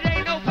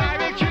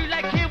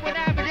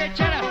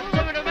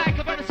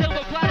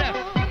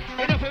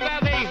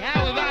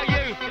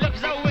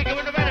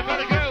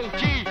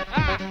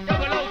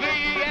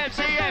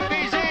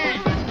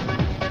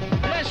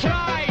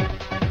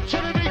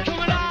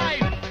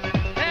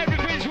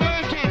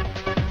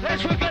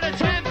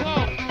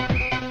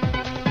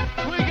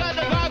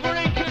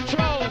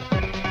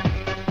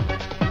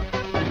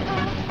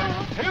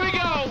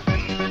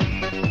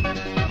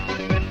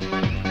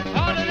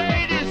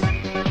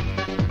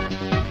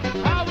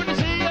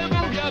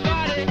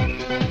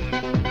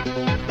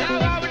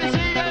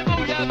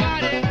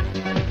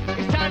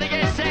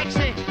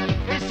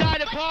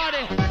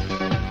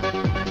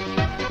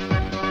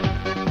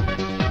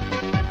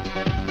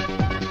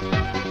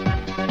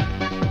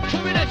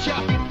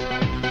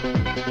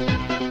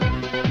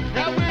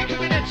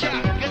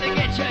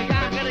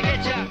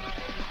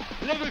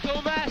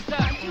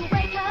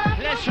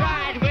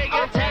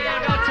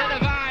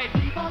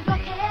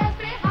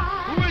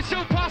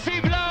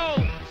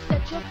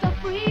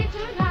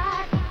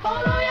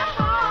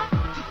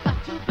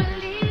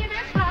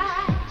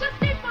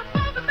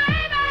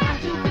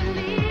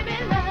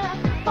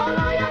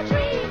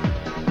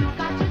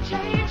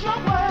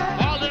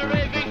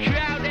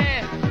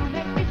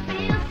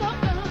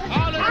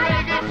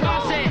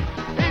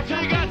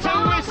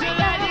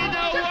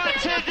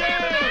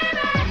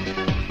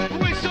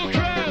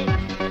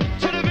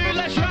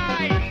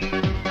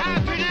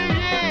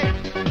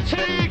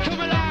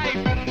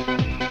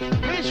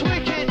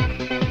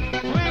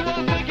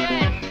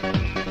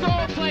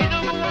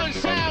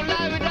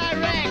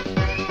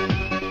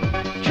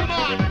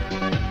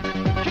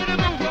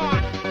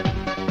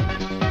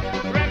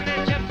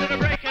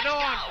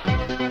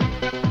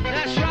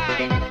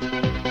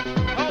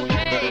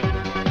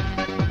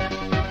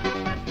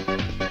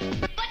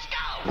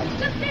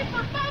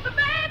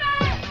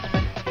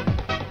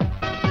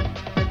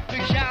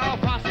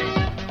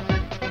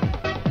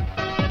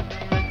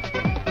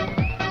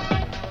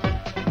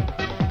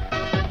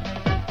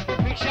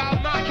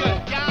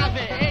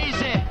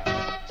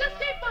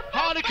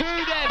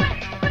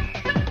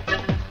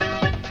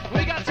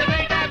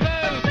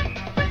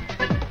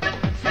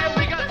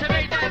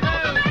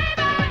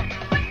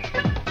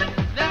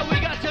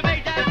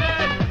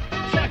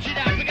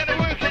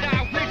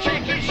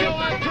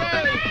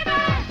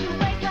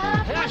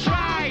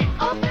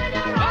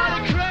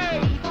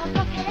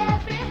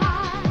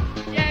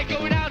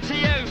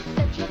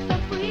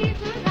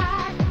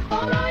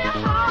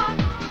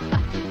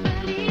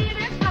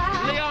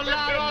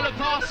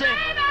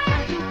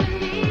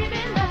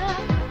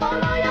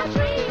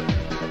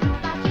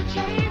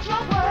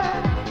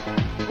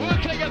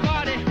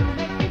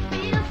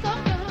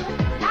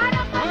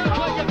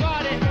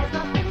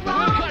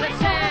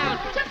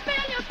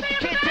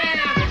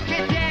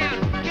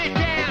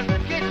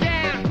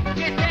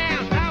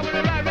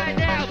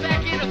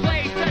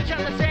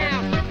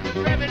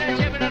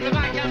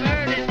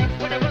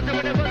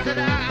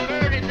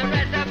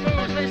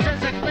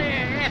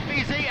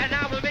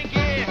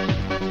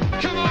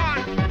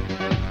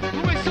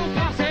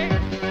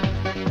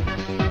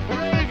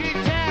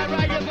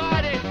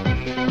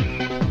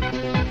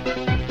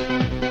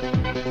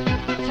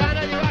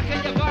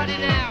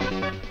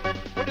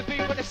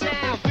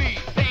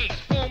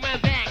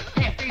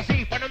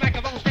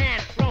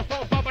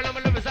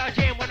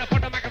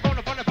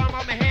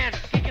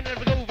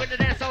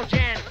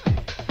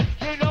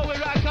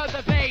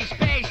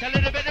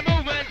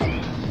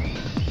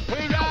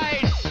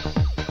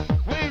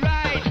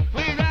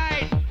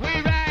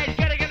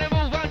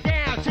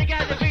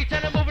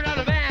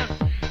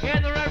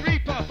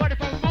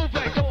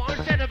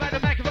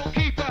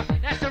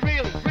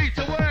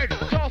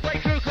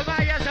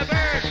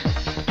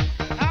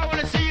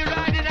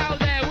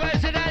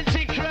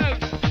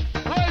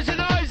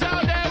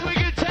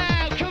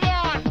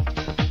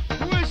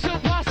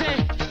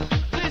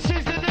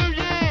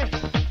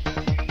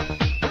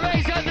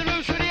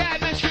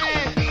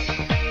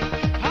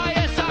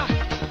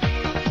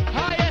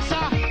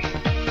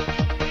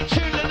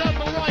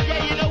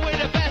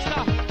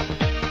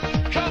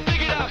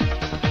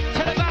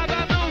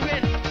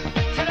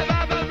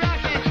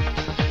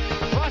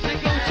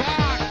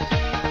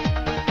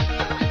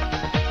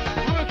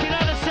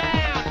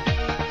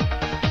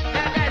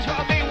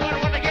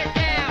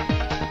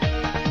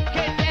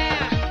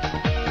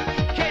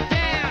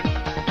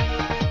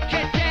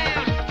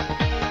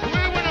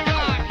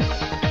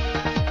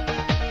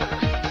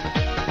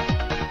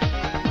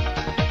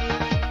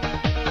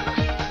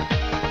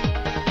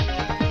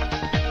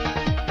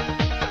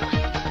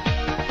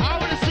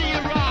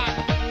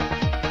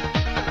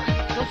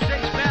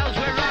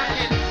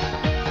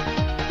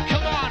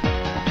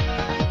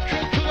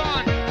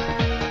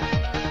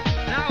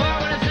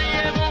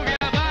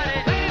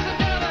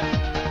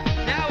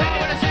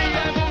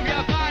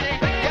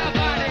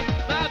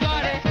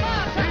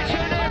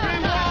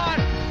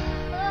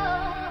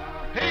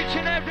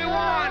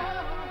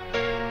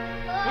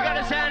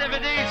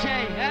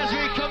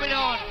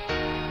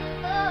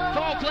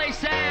Foreplay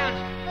sound.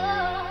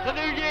 The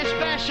New Year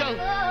special.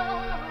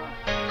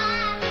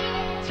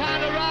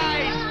 Time to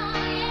ride.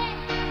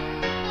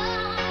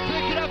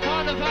 Pick it up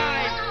on the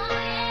vibe.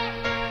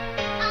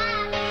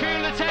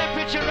 Feel the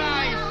temperature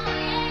rise.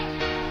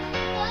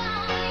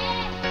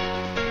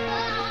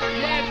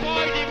 Yeah,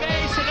 Boydie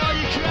Mason, all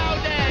you crowd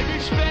there,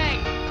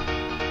 respect.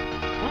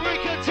 We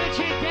can touch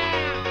it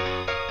down.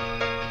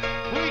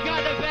 We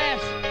got the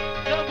best,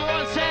 number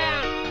one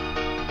sound.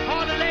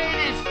 All the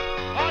ladies,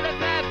 all the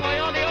bad boy,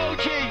 all the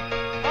OG,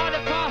 all the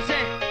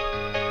posse.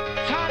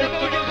 Time to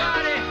move your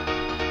body.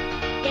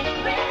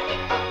 Getting ready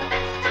for the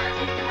best times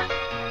in the month.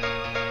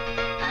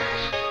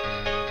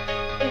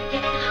 We're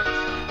getting hot.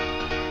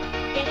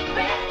 Getting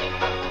ready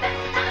for the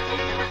best times in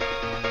the month.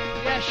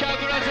 Yeah,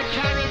 shout out to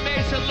Karen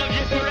Mason, love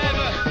you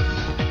forever.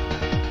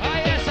 Oh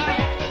yes, sir.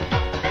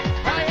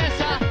 Oh yes,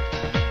 sir.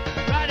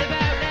 Right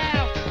about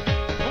now,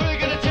 we're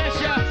gonna test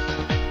you.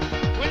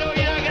 We know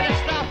you're not gonna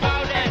stop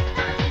out there.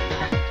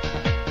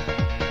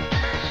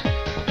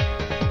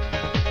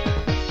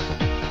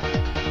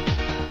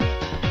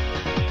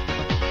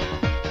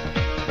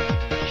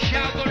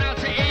 Shout going out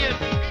to Ian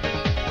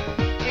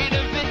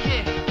and Vicky.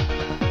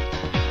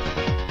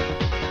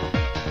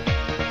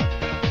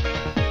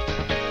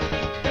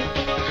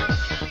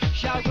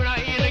 Shout going out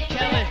Ian and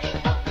Kelly.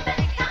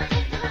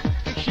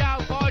 Big shout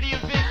Bardi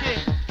and Vicky.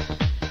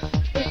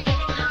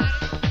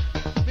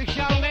 Big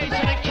shout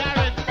Mason and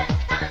Karen.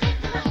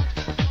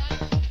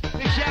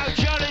 Big shout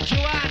John and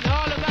Joanne,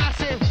 all the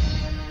massive.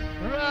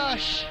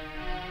 Rush.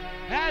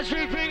 As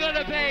we bring on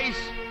the bass,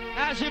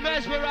 as we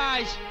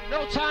mesmerize,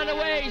 no time to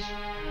waste.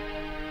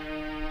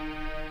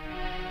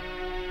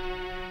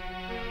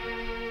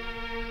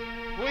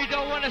 We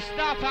don't want to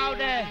stop out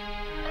there.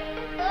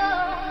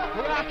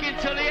 Rocking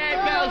till the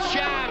 8 bells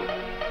chime.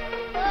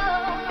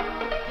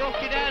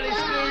 Fucking hell,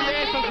 it's New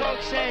Year for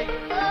fuck's sake.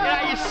 Get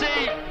out your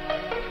seat.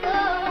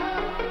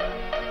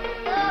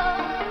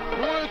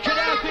 Working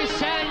out this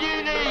sound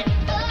unique.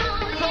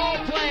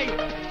 Foreplay.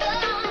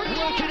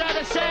 Working out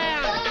the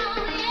sound.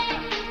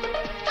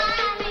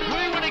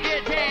 We want to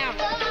get down.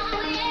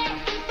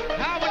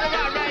 I want to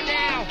rock right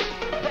now.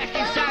 Back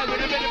inside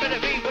with a bit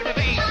of beat, with a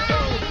beat. Go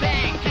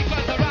bang, kick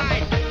off the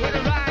ride. With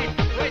a ride,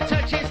 we're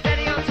touching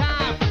steady on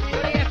time.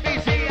 With the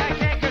FBC, I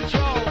can't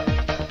control.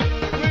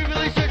 We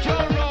release the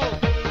drum roll.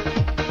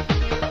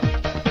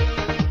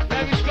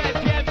 Let respect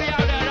PMB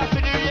out there,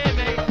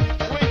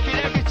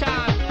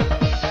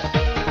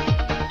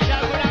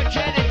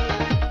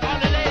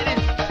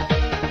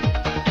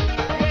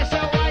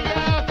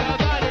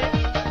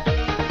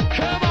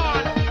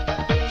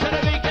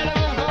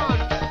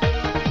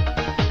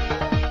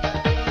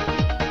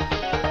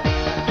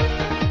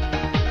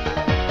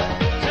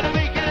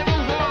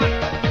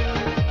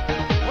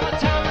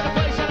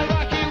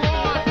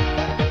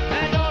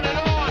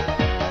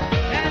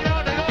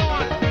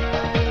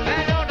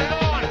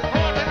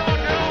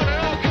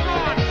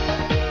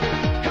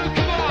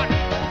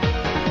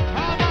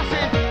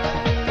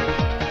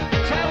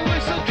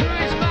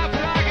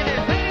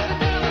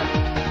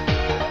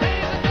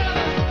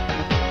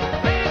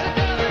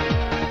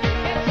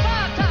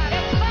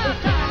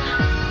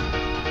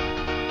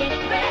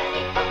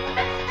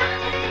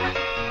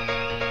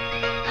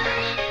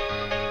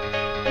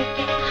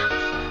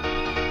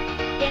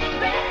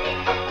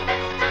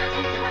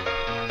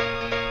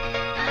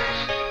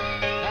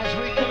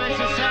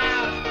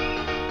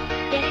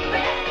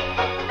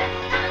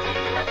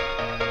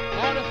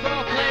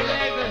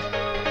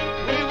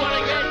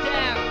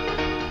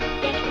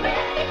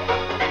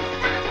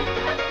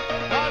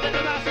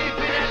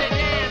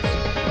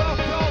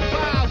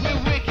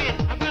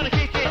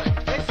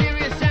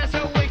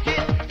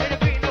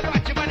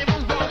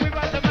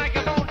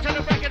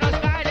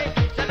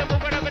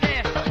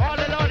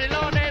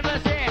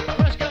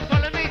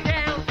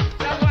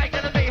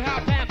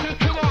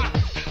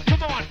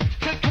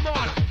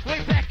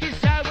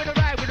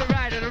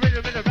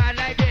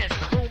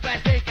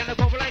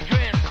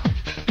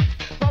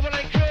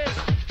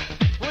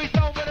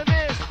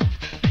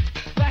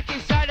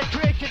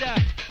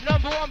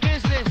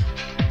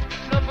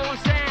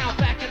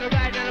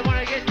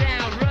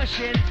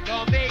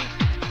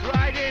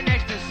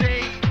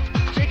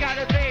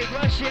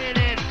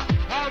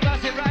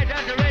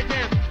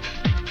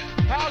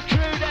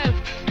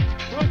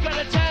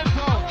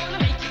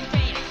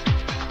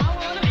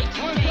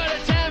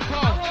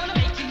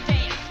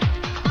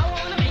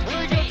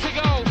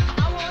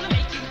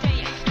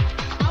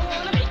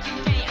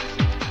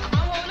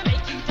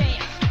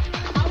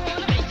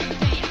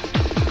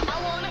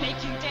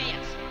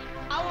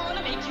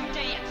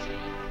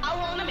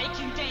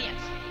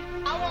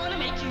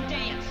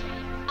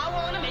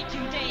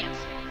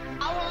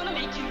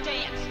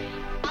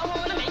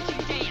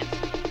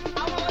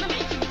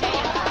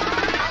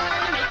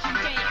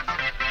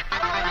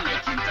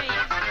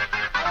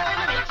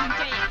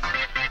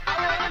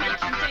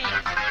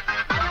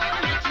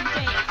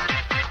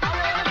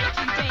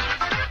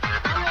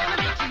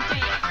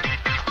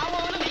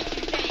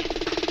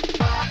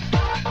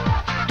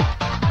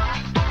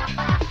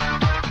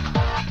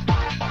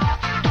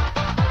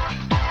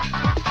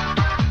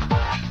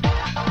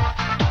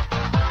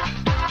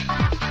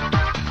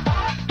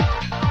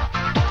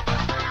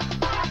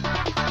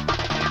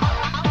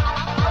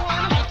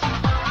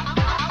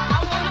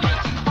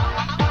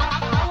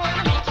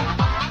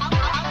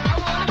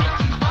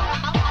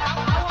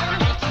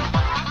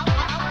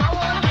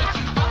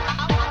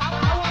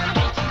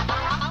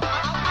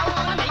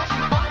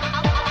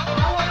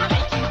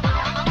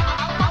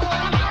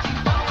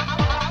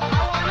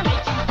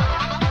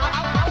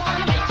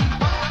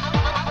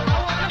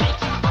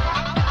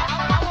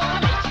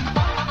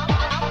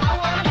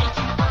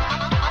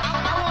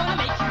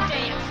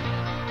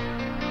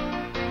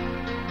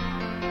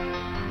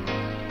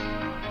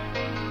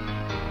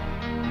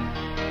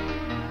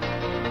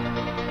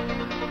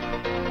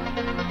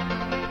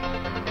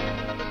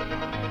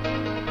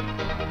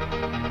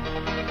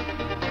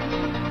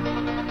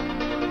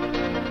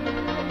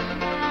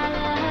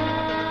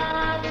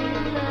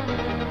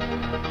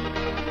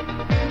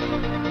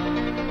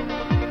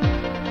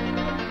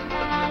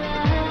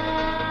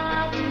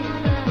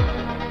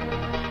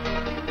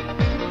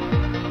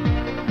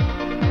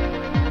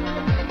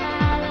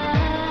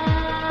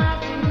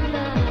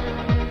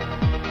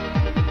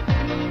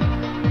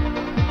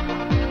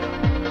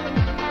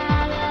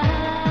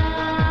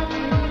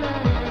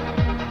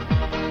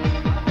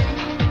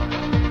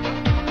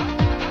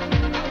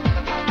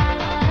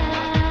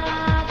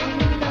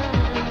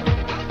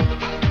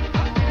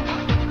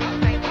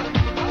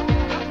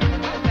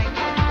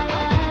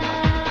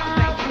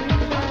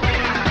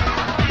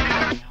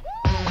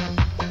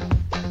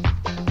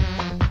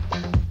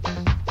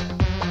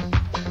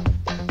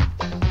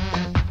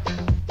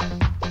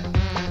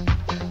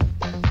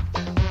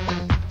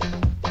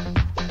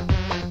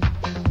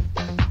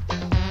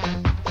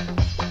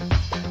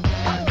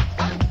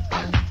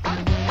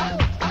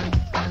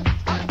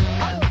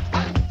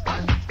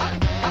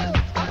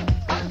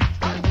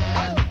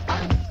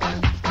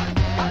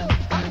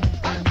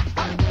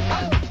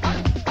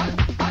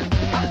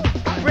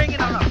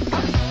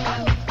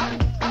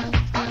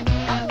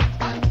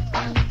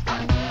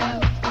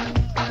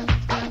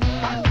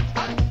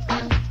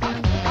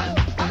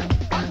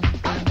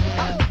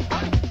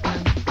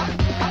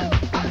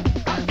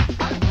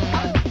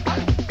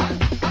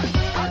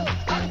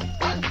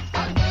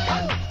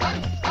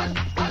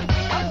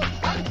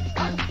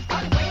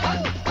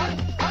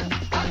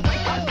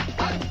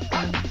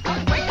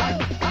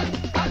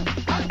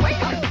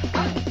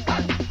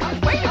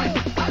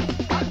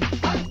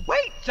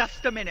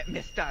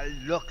 I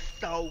look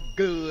so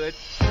good.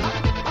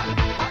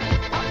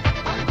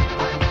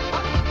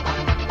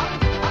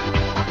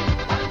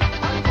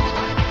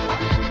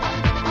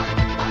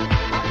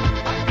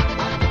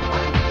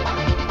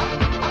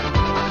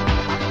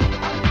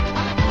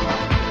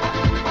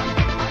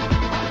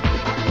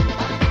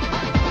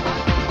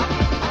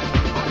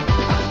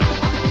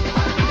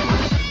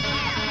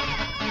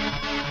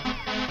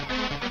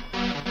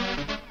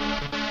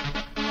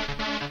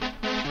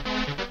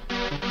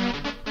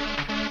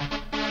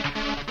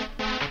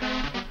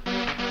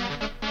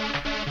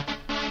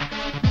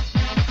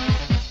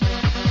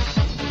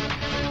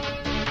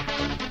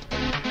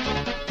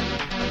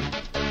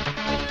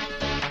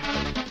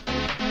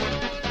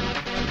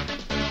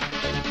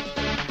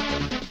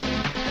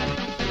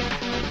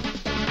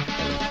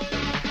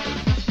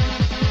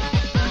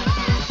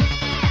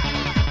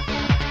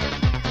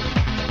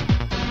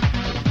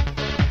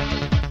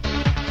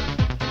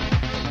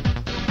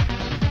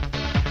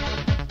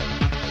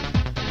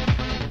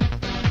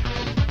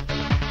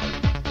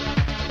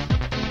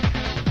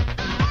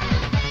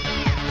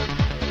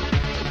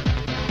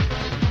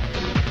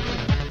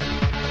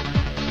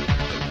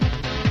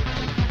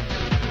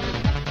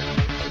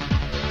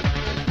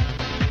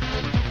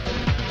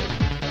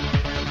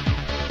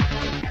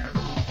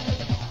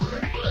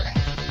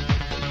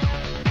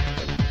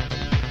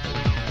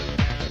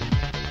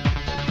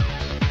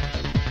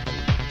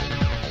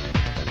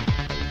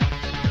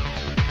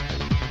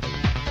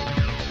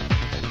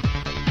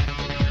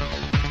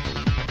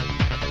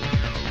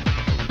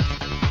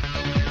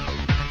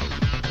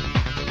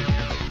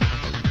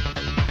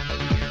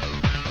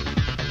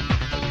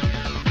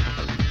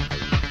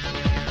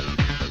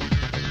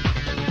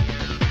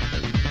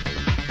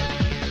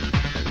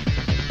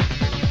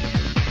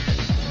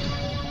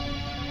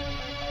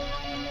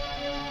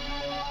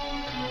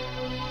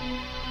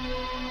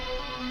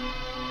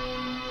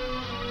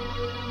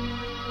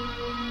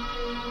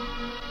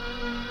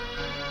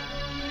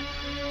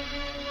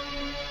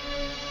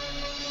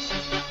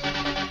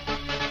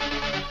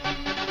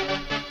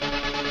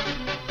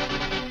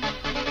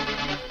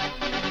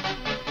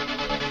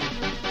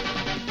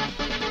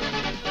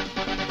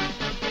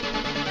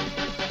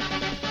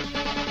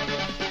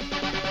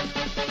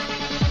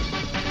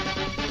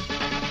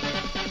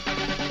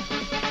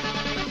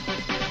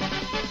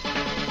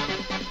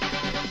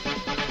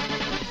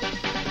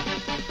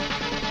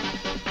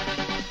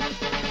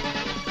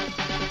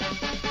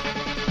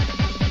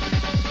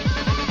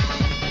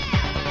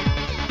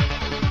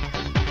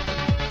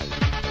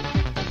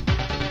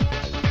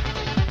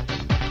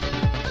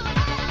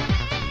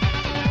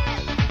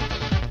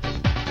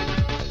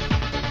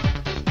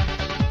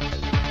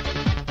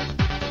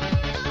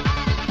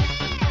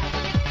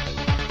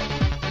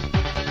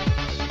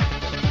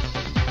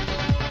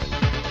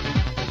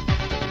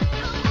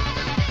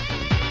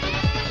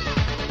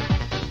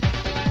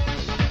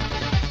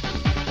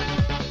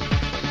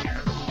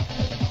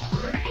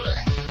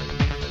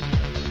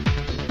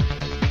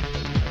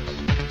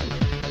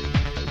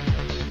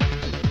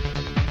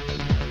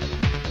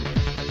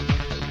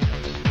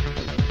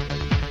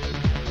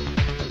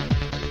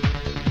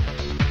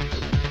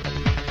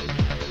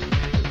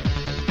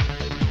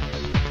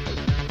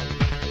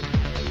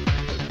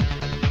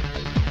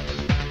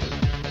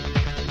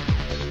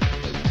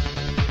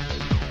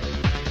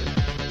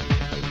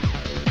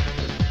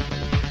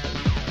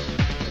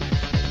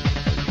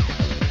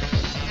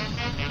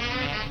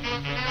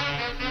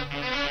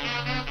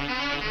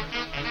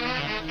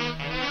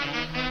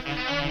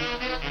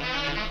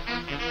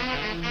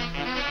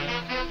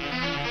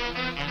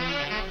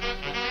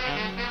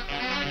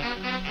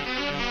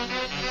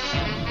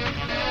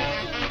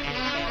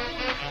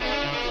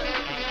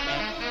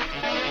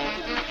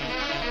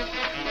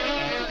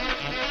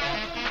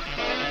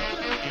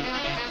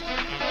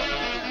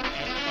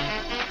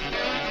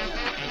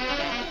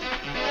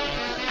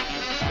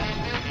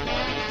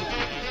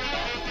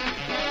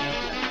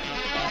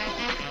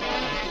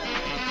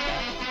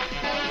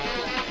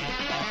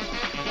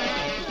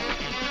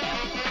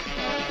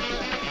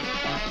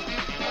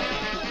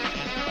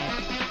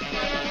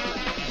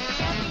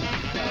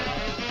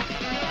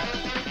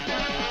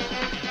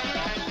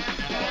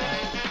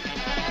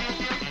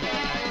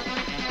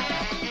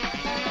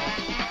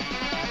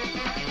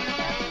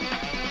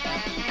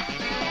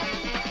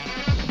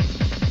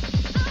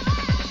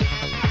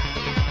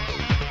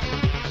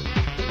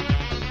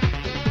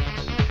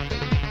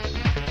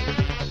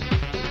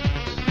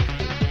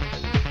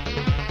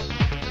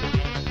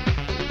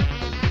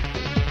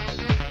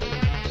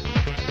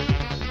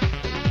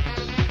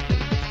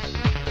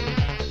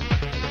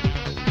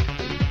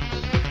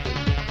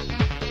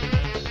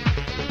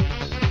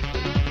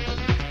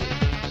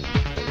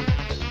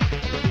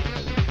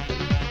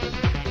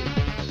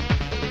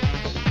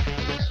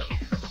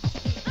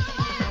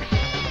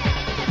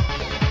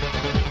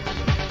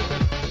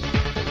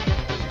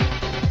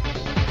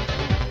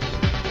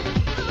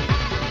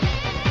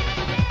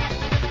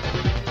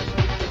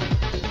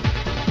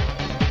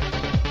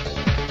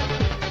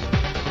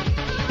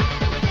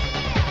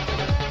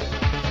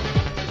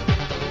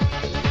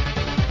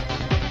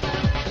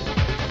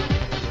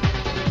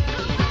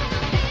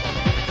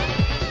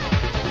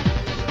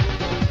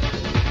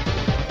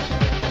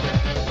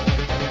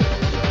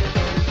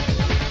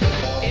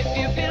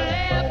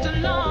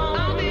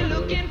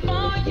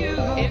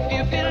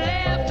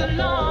 left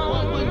alone,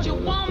 what would you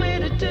want me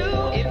to do?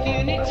 If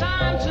you need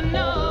time to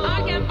know,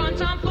 I can find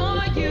time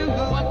for you.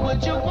 What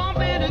would you want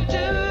me to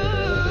do?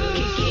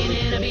 Kicking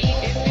in a beat.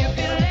 If you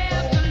feel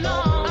left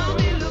alone, I'll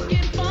be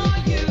looking for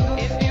you.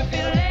 If you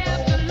feel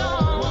left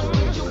alone, what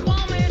would you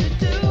want me to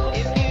do?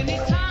 If you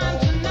need time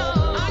to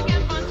know, I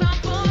can find time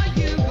for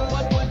you.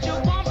 What would you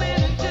want me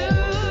to do?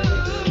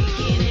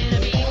 Kicking in a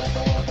beat.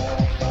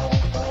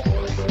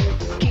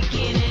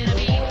 Kicking in a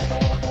beat.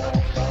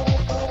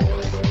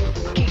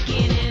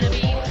 Kicking in a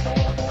beat.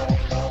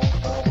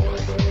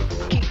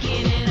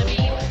 Kicking in a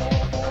beat.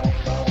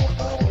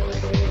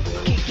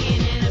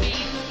 Kicking in a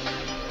beat.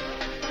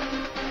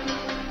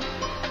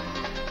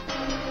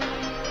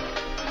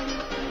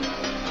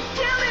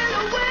 Tell me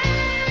the way.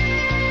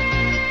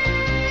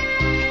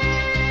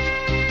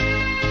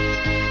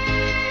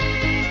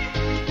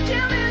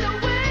 Tell me the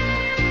way.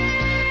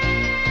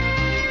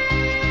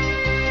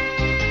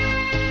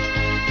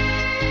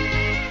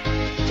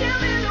 Tell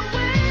me the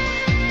way.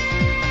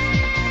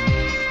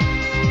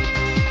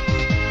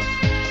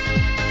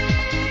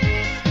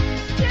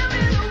 Tell me the way. Tell me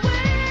the way.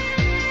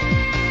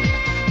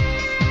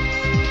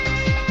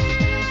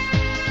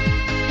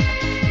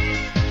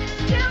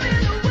 Tell me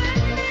the way.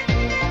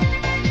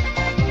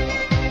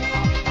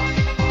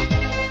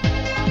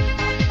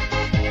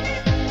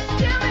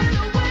 Tell me the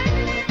way.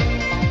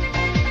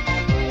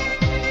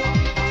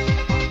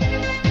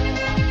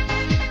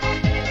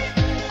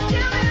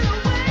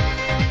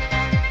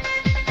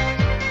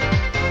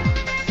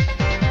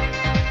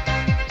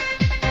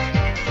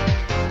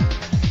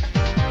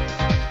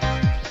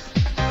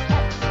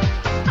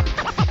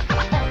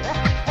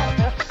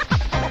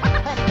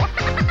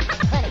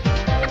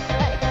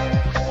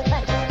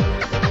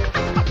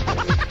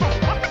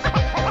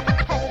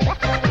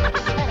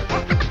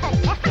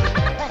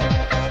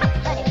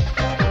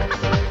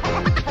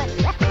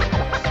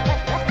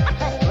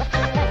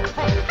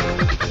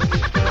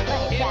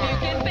 If you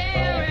can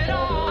bear it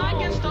all, I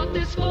can start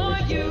this for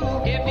you.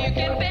 If you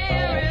can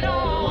bear it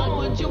all, what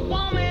would you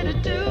want me to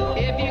do?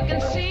 If you can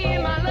see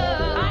my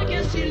love, I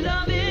can see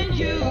love in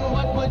you.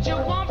 What would you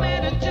want me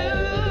to do?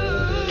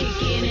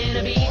 Kicking in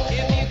a beat.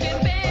 If you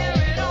can bear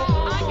it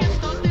all, I can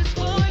start this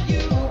for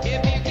you.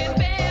 If you can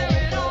bear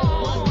it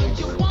all, what would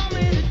you want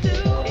me to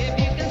do? If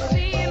you can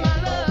see my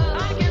love,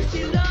 I can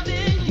see love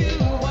in you.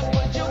 What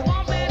would you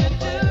want me to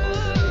do?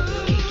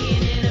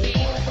 Kicking in a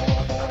beat.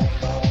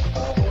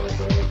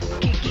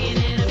 Kicking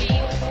in a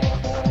beat.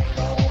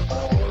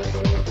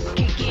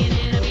 Kicking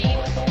in a beat.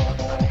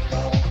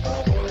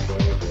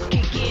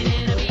 Kicking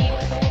in a beat.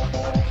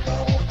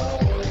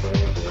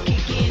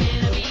 Kicking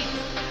in a beat.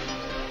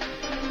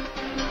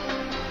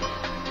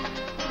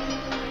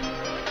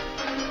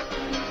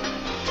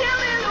 Tell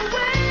me the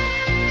way.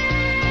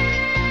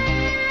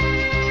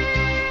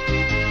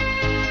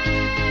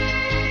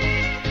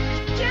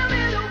 Tell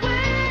me the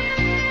way.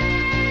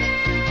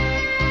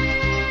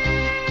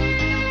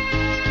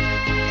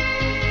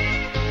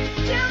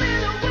 Tell me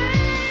the way.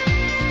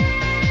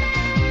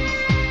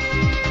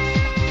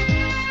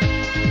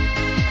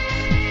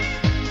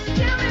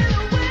 Tell me the way. Tell me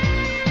the way.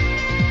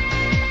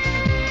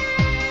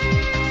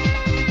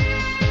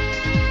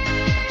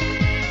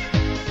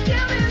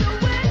 Tell me the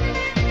way.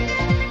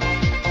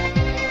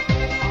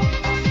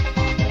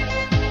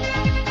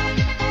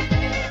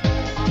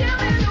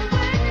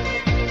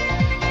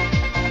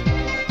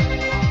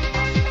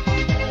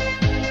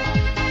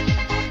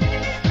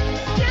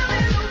 Tell me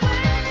the way.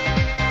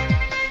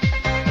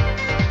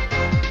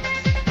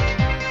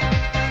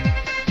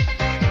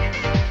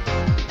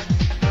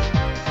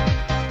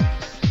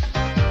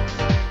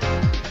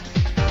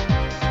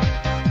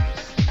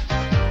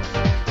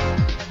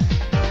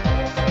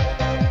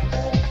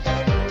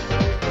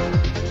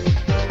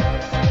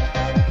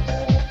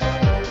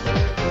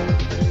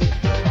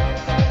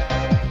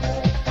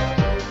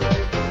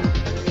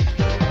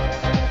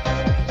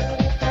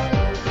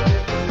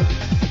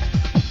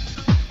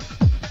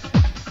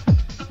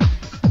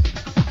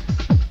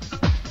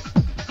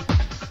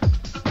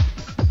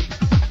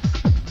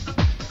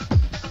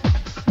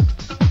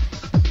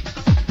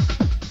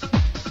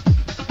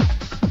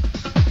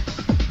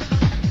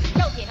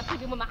 Choking, I'm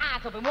sleeping with my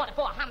eyes open, wanted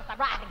for a homicide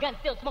ride, the gun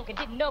still smoking,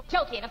 didn't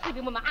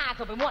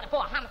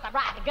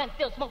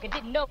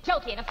know.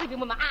 Choking, I'm sleeping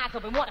with my eyes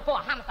open, wanted for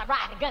a homicide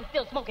ride, the gun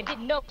still smoking,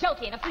 didn't know.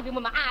 Choking, I'm sleeping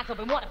with my eyes open, wanted for a homicide ride, the gun still smoking, didn't know. Choking, I'm sleeping with my eyes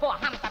open, wanted for a homicide ride, the gun still smoking, didn't know. Choking, I'm sleeping with my eyes open, wanted for a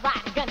homicide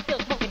ride, the gun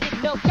still smoking,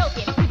 didn't know.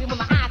 Choking, I'm sleeping with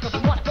my eyes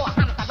open, wanted for a homicide ride, the gun still smoking, didn't know. Choking, I'm sleeping with my eyes open, wanted for a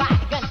homicide ride,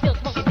 the gun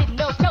still smoking,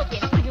 didn't know.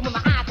 Choking, I'm sleeping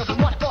with my eyes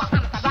open, wanted for a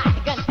homicide ride, the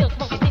gun still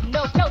smoking, didn't know.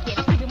 Choking,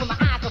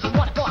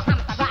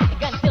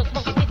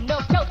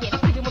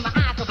 I'm sleeping with my eyes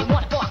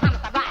open, wanted for a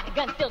homicide ride, the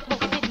gun still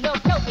smoking, didn't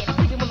know. Choking, I'm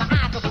sleeping with my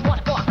eyes open,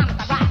 wanted for a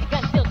homicide ride, the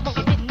gun still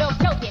smoking, didn't know.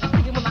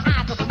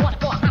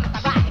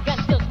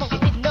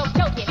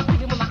 Choking, I'm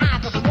sleeping with my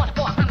eyes open, wanted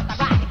for a homicide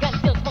ride, the gun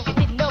still smoking,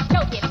 didn't know.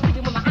 Choking, I'm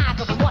sleeping with my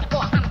eyes open, wanted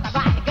for a homicide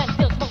ride, the gun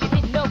still smoking,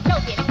 didn't know.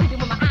 Choking, I'm sleeping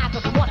with my eyes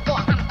open, wanted for a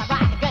homicide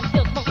ride, the gun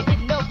still smoking.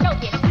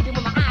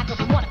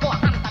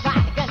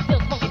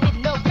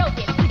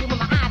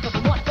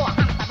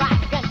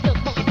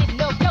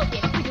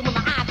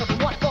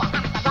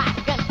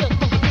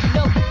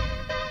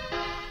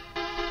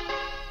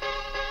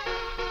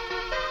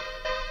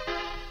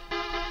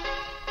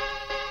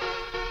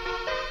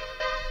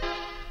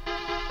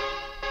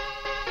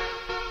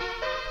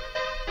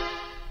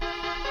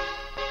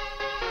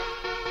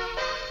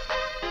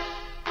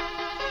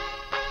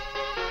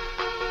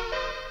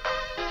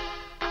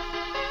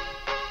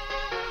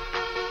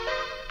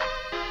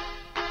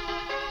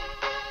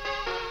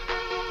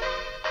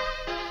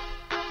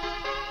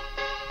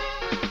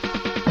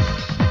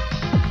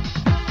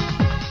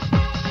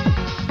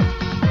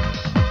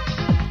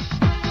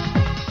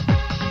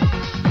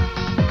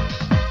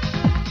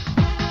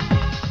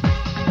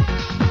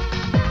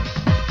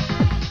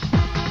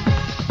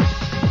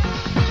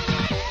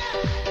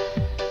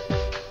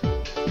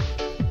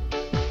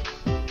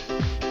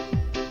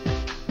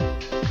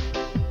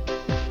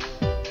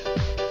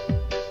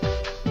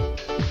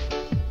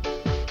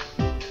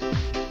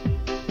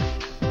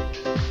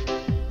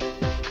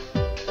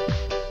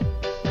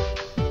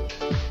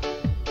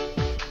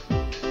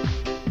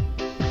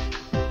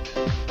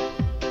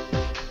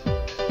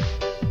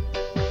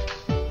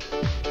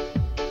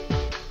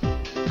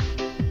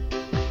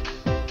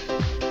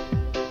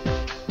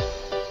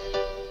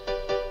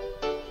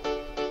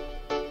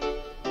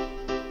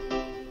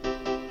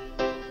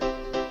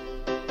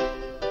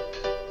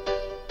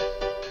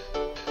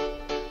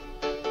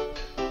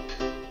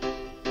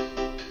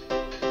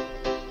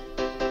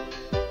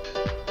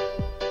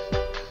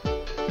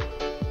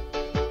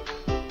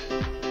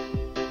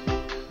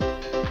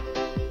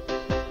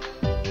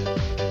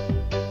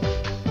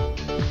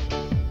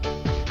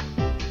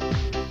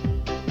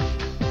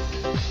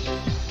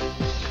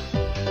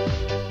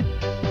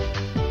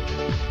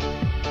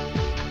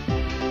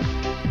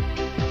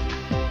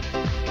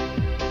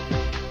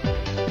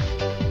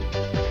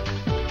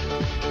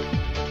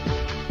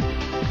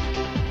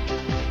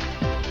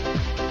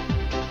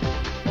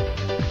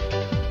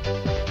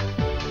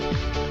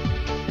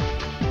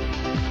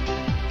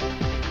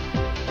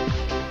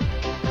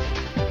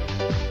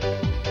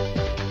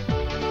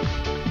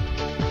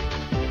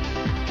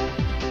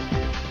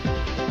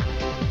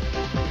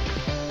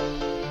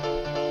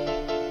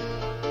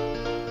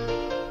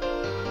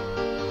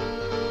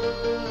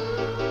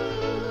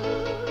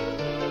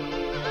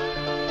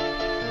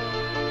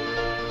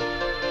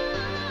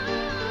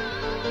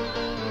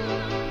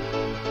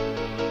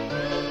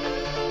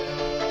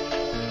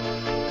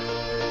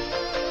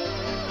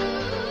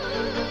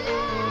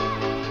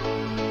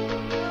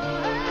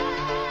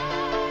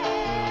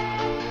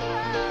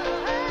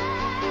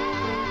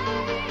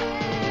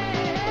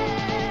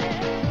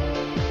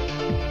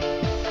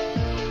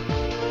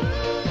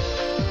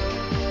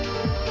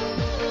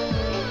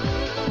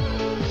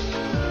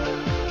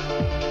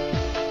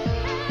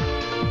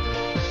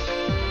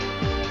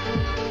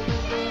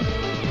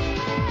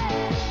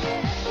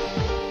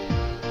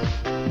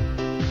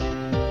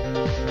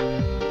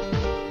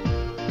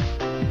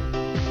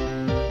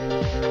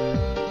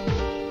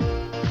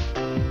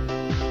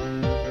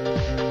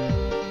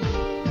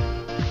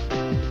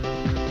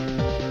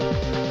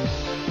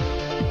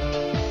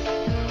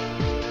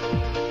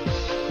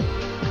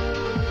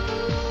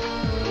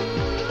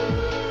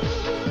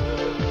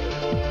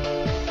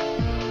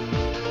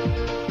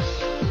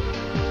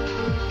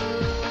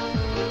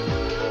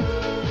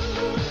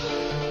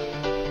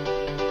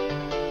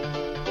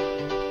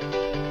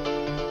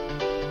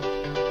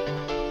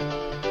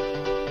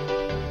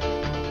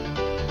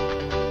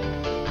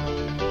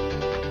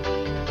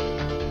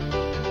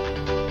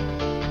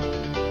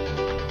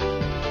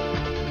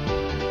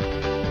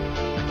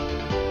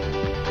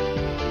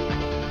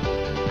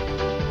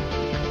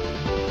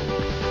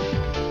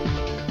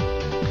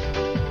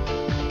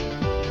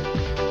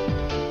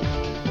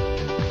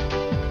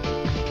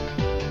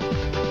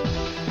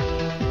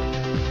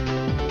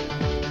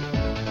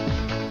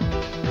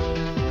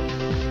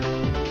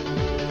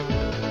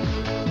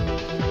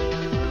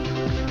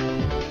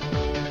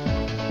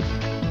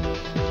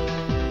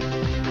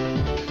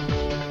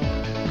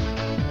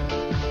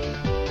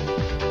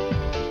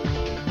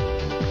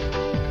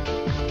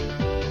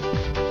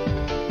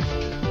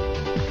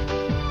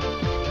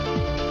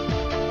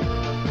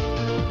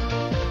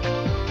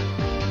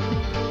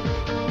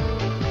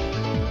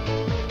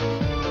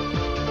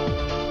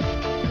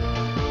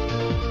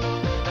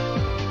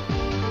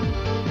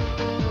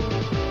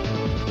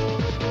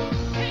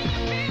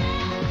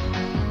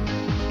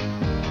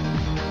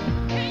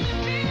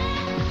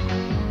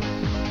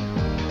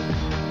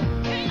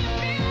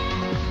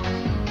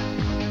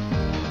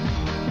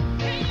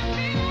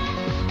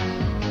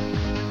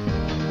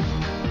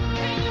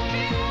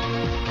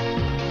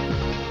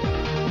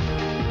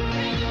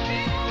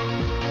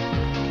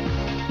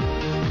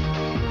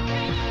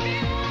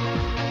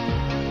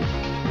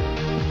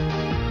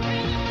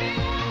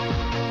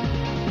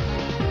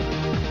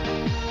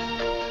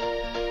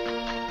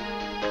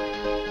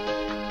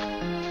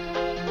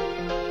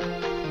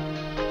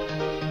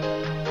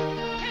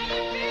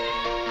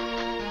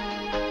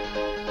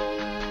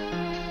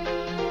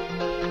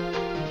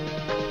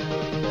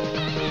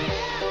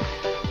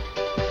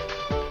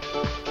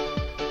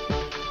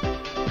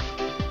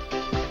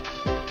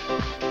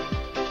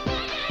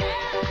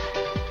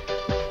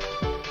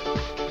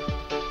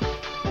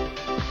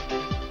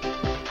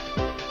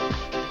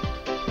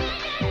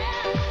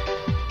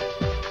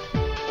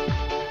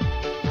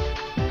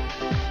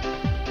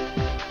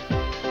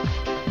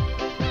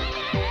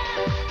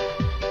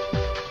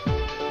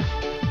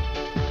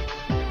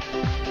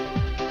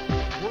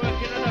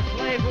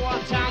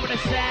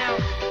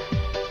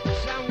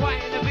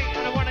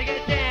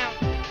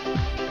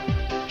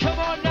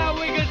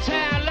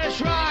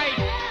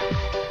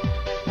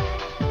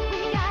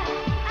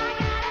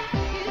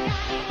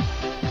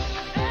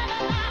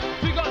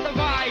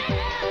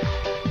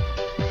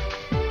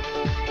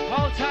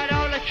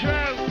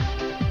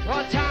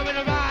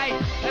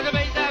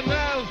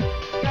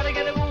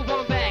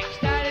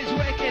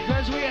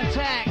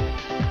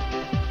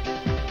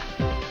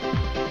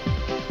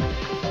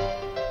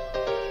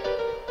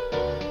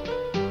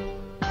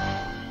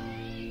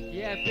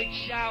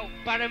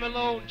 Barry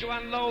Malone,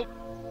 Joanne Lowe.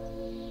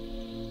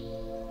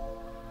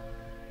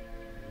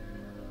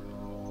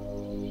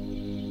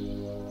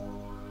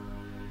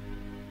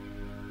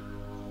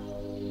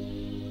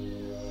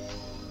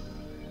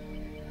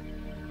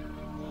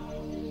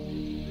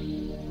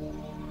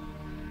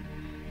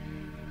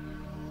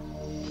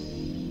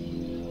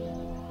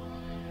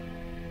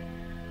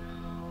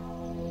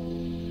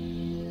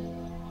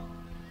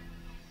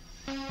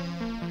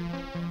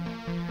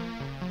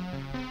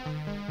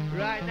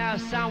 Right now,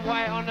 Sam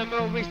White on the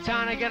move. It's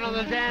time to get on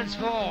the dance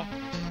floor.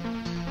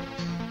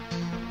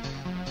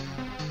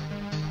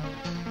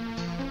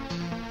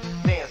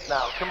 Dance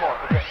now, come on,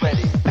 get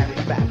ready.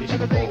 To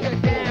the beat,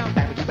 get down.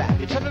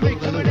 To the beat,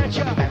 coming at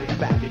you.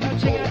 Now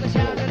check out the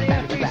sound of the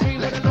FBC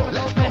with a little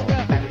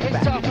master.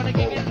 It's tough when I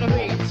get in the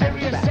beat.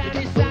 Serious sound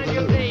is sound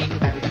you need.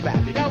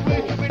 Now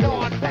we're coming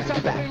on. That's up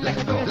the beat like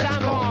a big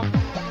time bomb.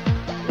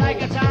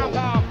 Like a time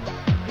bomb.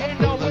 You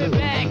know we're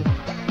back.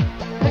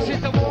 This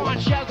is the one.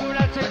 Shout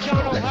out to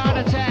John of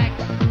Heart Attack.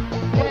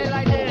 Yeah,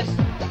 like this.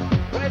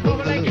 Red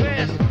Bubble and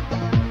Chris.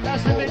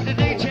 That's the bit the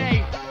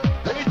DJ.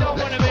 We don't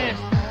want to miss.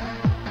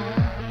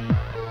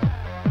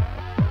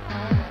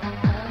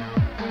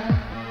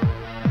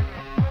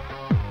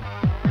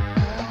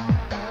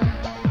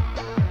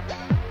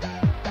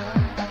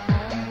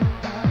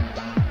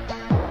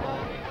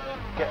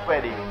 Get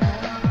ready.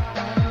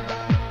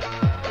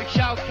 Big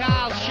shout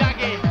Carl,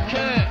 Shaggy,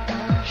 Kurt,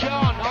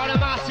 Sean, all the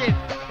massive.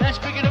 Let's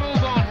begin to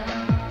move on.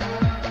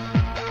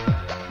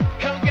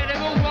 Come get a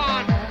move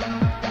on.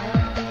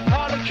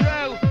 All the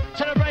crew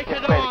to the break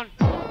of dawn.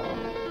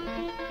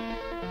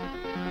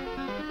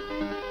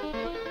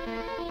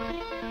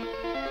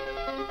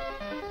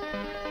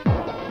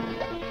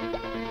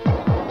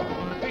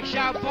 Big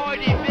shout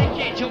Boydie,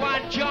 Vicky,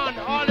 Joanne, John,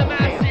 all the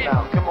massive.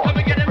 Now, come on,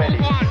 and get a ready.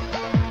 move on.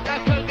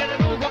 Now come get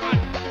a move on.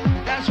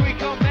 As we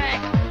come back,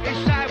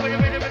 it's time with a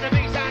rhythm and a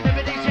big sound of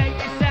a DJ.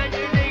 It's sound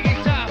unique,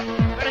 it's tough,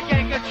 but I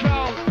can't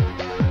control.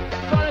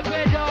 Follow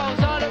pedals,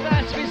 all the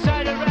massive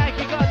inside the rack.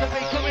 You got the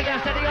beat coming down,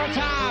 steady on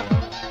time.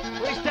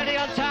 We're steady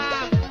on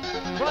time.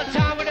 One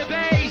time with the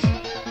bass.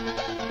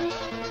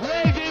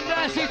 Raving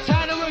massive,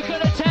 time to work on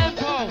the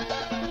tempo.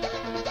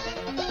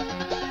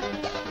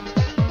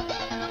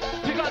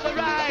 You got the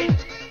ride.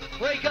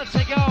 We got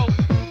to go.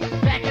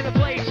 Back in the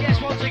place,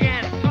 yes, once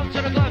again. Come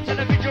to the club, to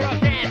the picture of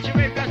dance.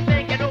 You're in best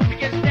thing, and hope you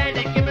can stand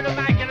it. Give me the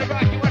mic and the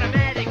rock, you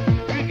automatic.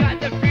 We got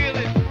the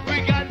feeling,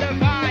 we got the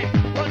vibe.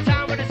 One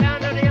time with the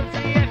sound of the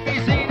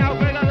MCFBC. Now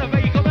bring on the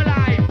beat, come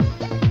alive.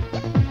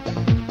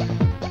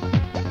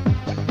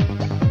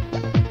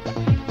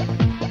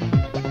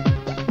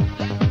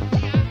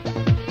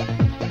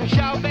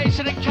 Michelle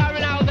Mason and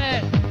Karen out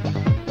there.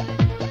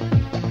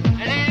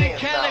 And Ian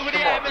Kelly with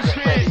the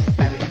atmosphere.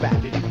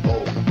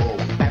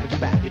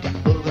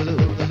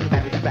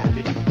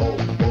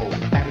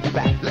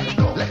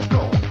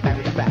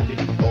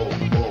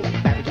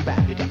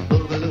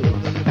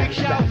 Big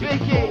shout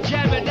Vicky,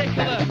 Gemma,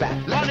 Nicola,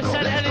 all the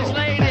St. Helens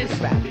ladies.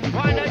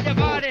 Wind up your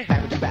body.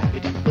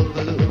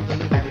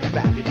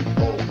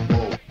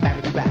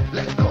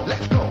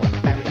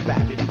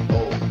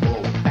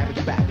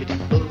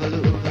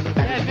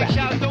 Yeah, big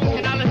shout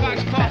Duncan,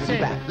 Halifax posse.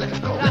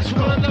 That's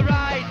one on the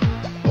ride.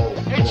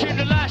 In tune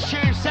the last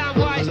tune, Sam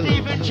White,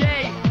 Stephen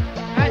J.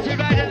 As we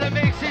ride at the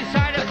mix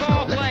inside the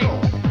Foreplay.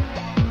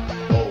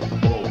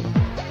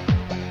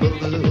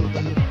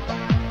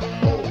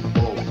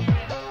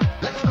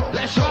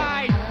 Let's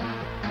ride.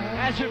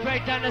 As we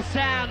break down the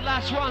sound,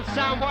 last one,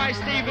 Sam White,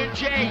 Stephen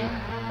J.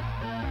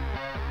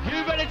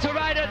 You ready to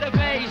ride at the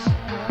bass?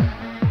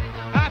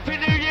 Happy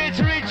New Year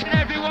to each and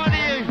every one of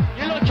you.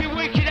 You're looking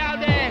wicked out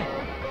there.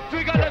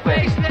 We got the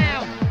bass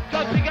now.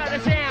 Got we got the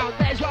sound.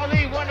 That's what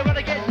we want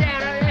to get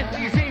down.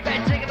 FBC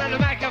been taking on the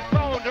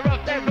microphone. They're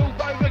up there, move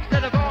by Rick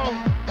to the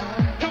bone.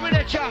 Coming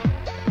at ya.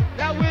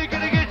 Now we're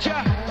gonna get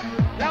ya.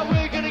 Now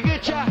we're gonna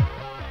get ya.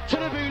 To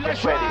the boot,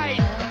 let's Get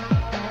ready.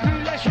 ride.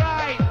 Boot, let's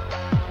ride.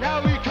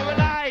 Now we come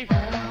alive.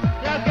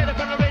 Now get up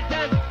on the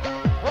rhythm.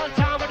 One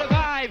time with the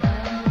vibe.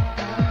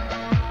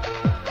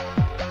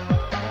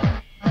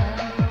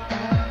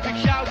 Big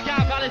shout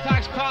Gav,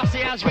 Halifax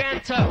posse as we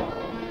enter.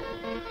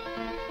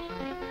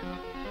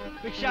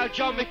 Big shout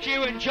John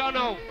McHugh and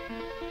Jono.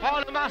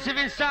 All the massive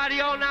inside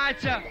the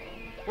all-nighter.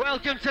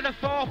 Welcome to the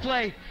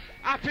Foreplay.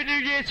 Happy New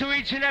Year to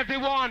each and every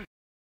one.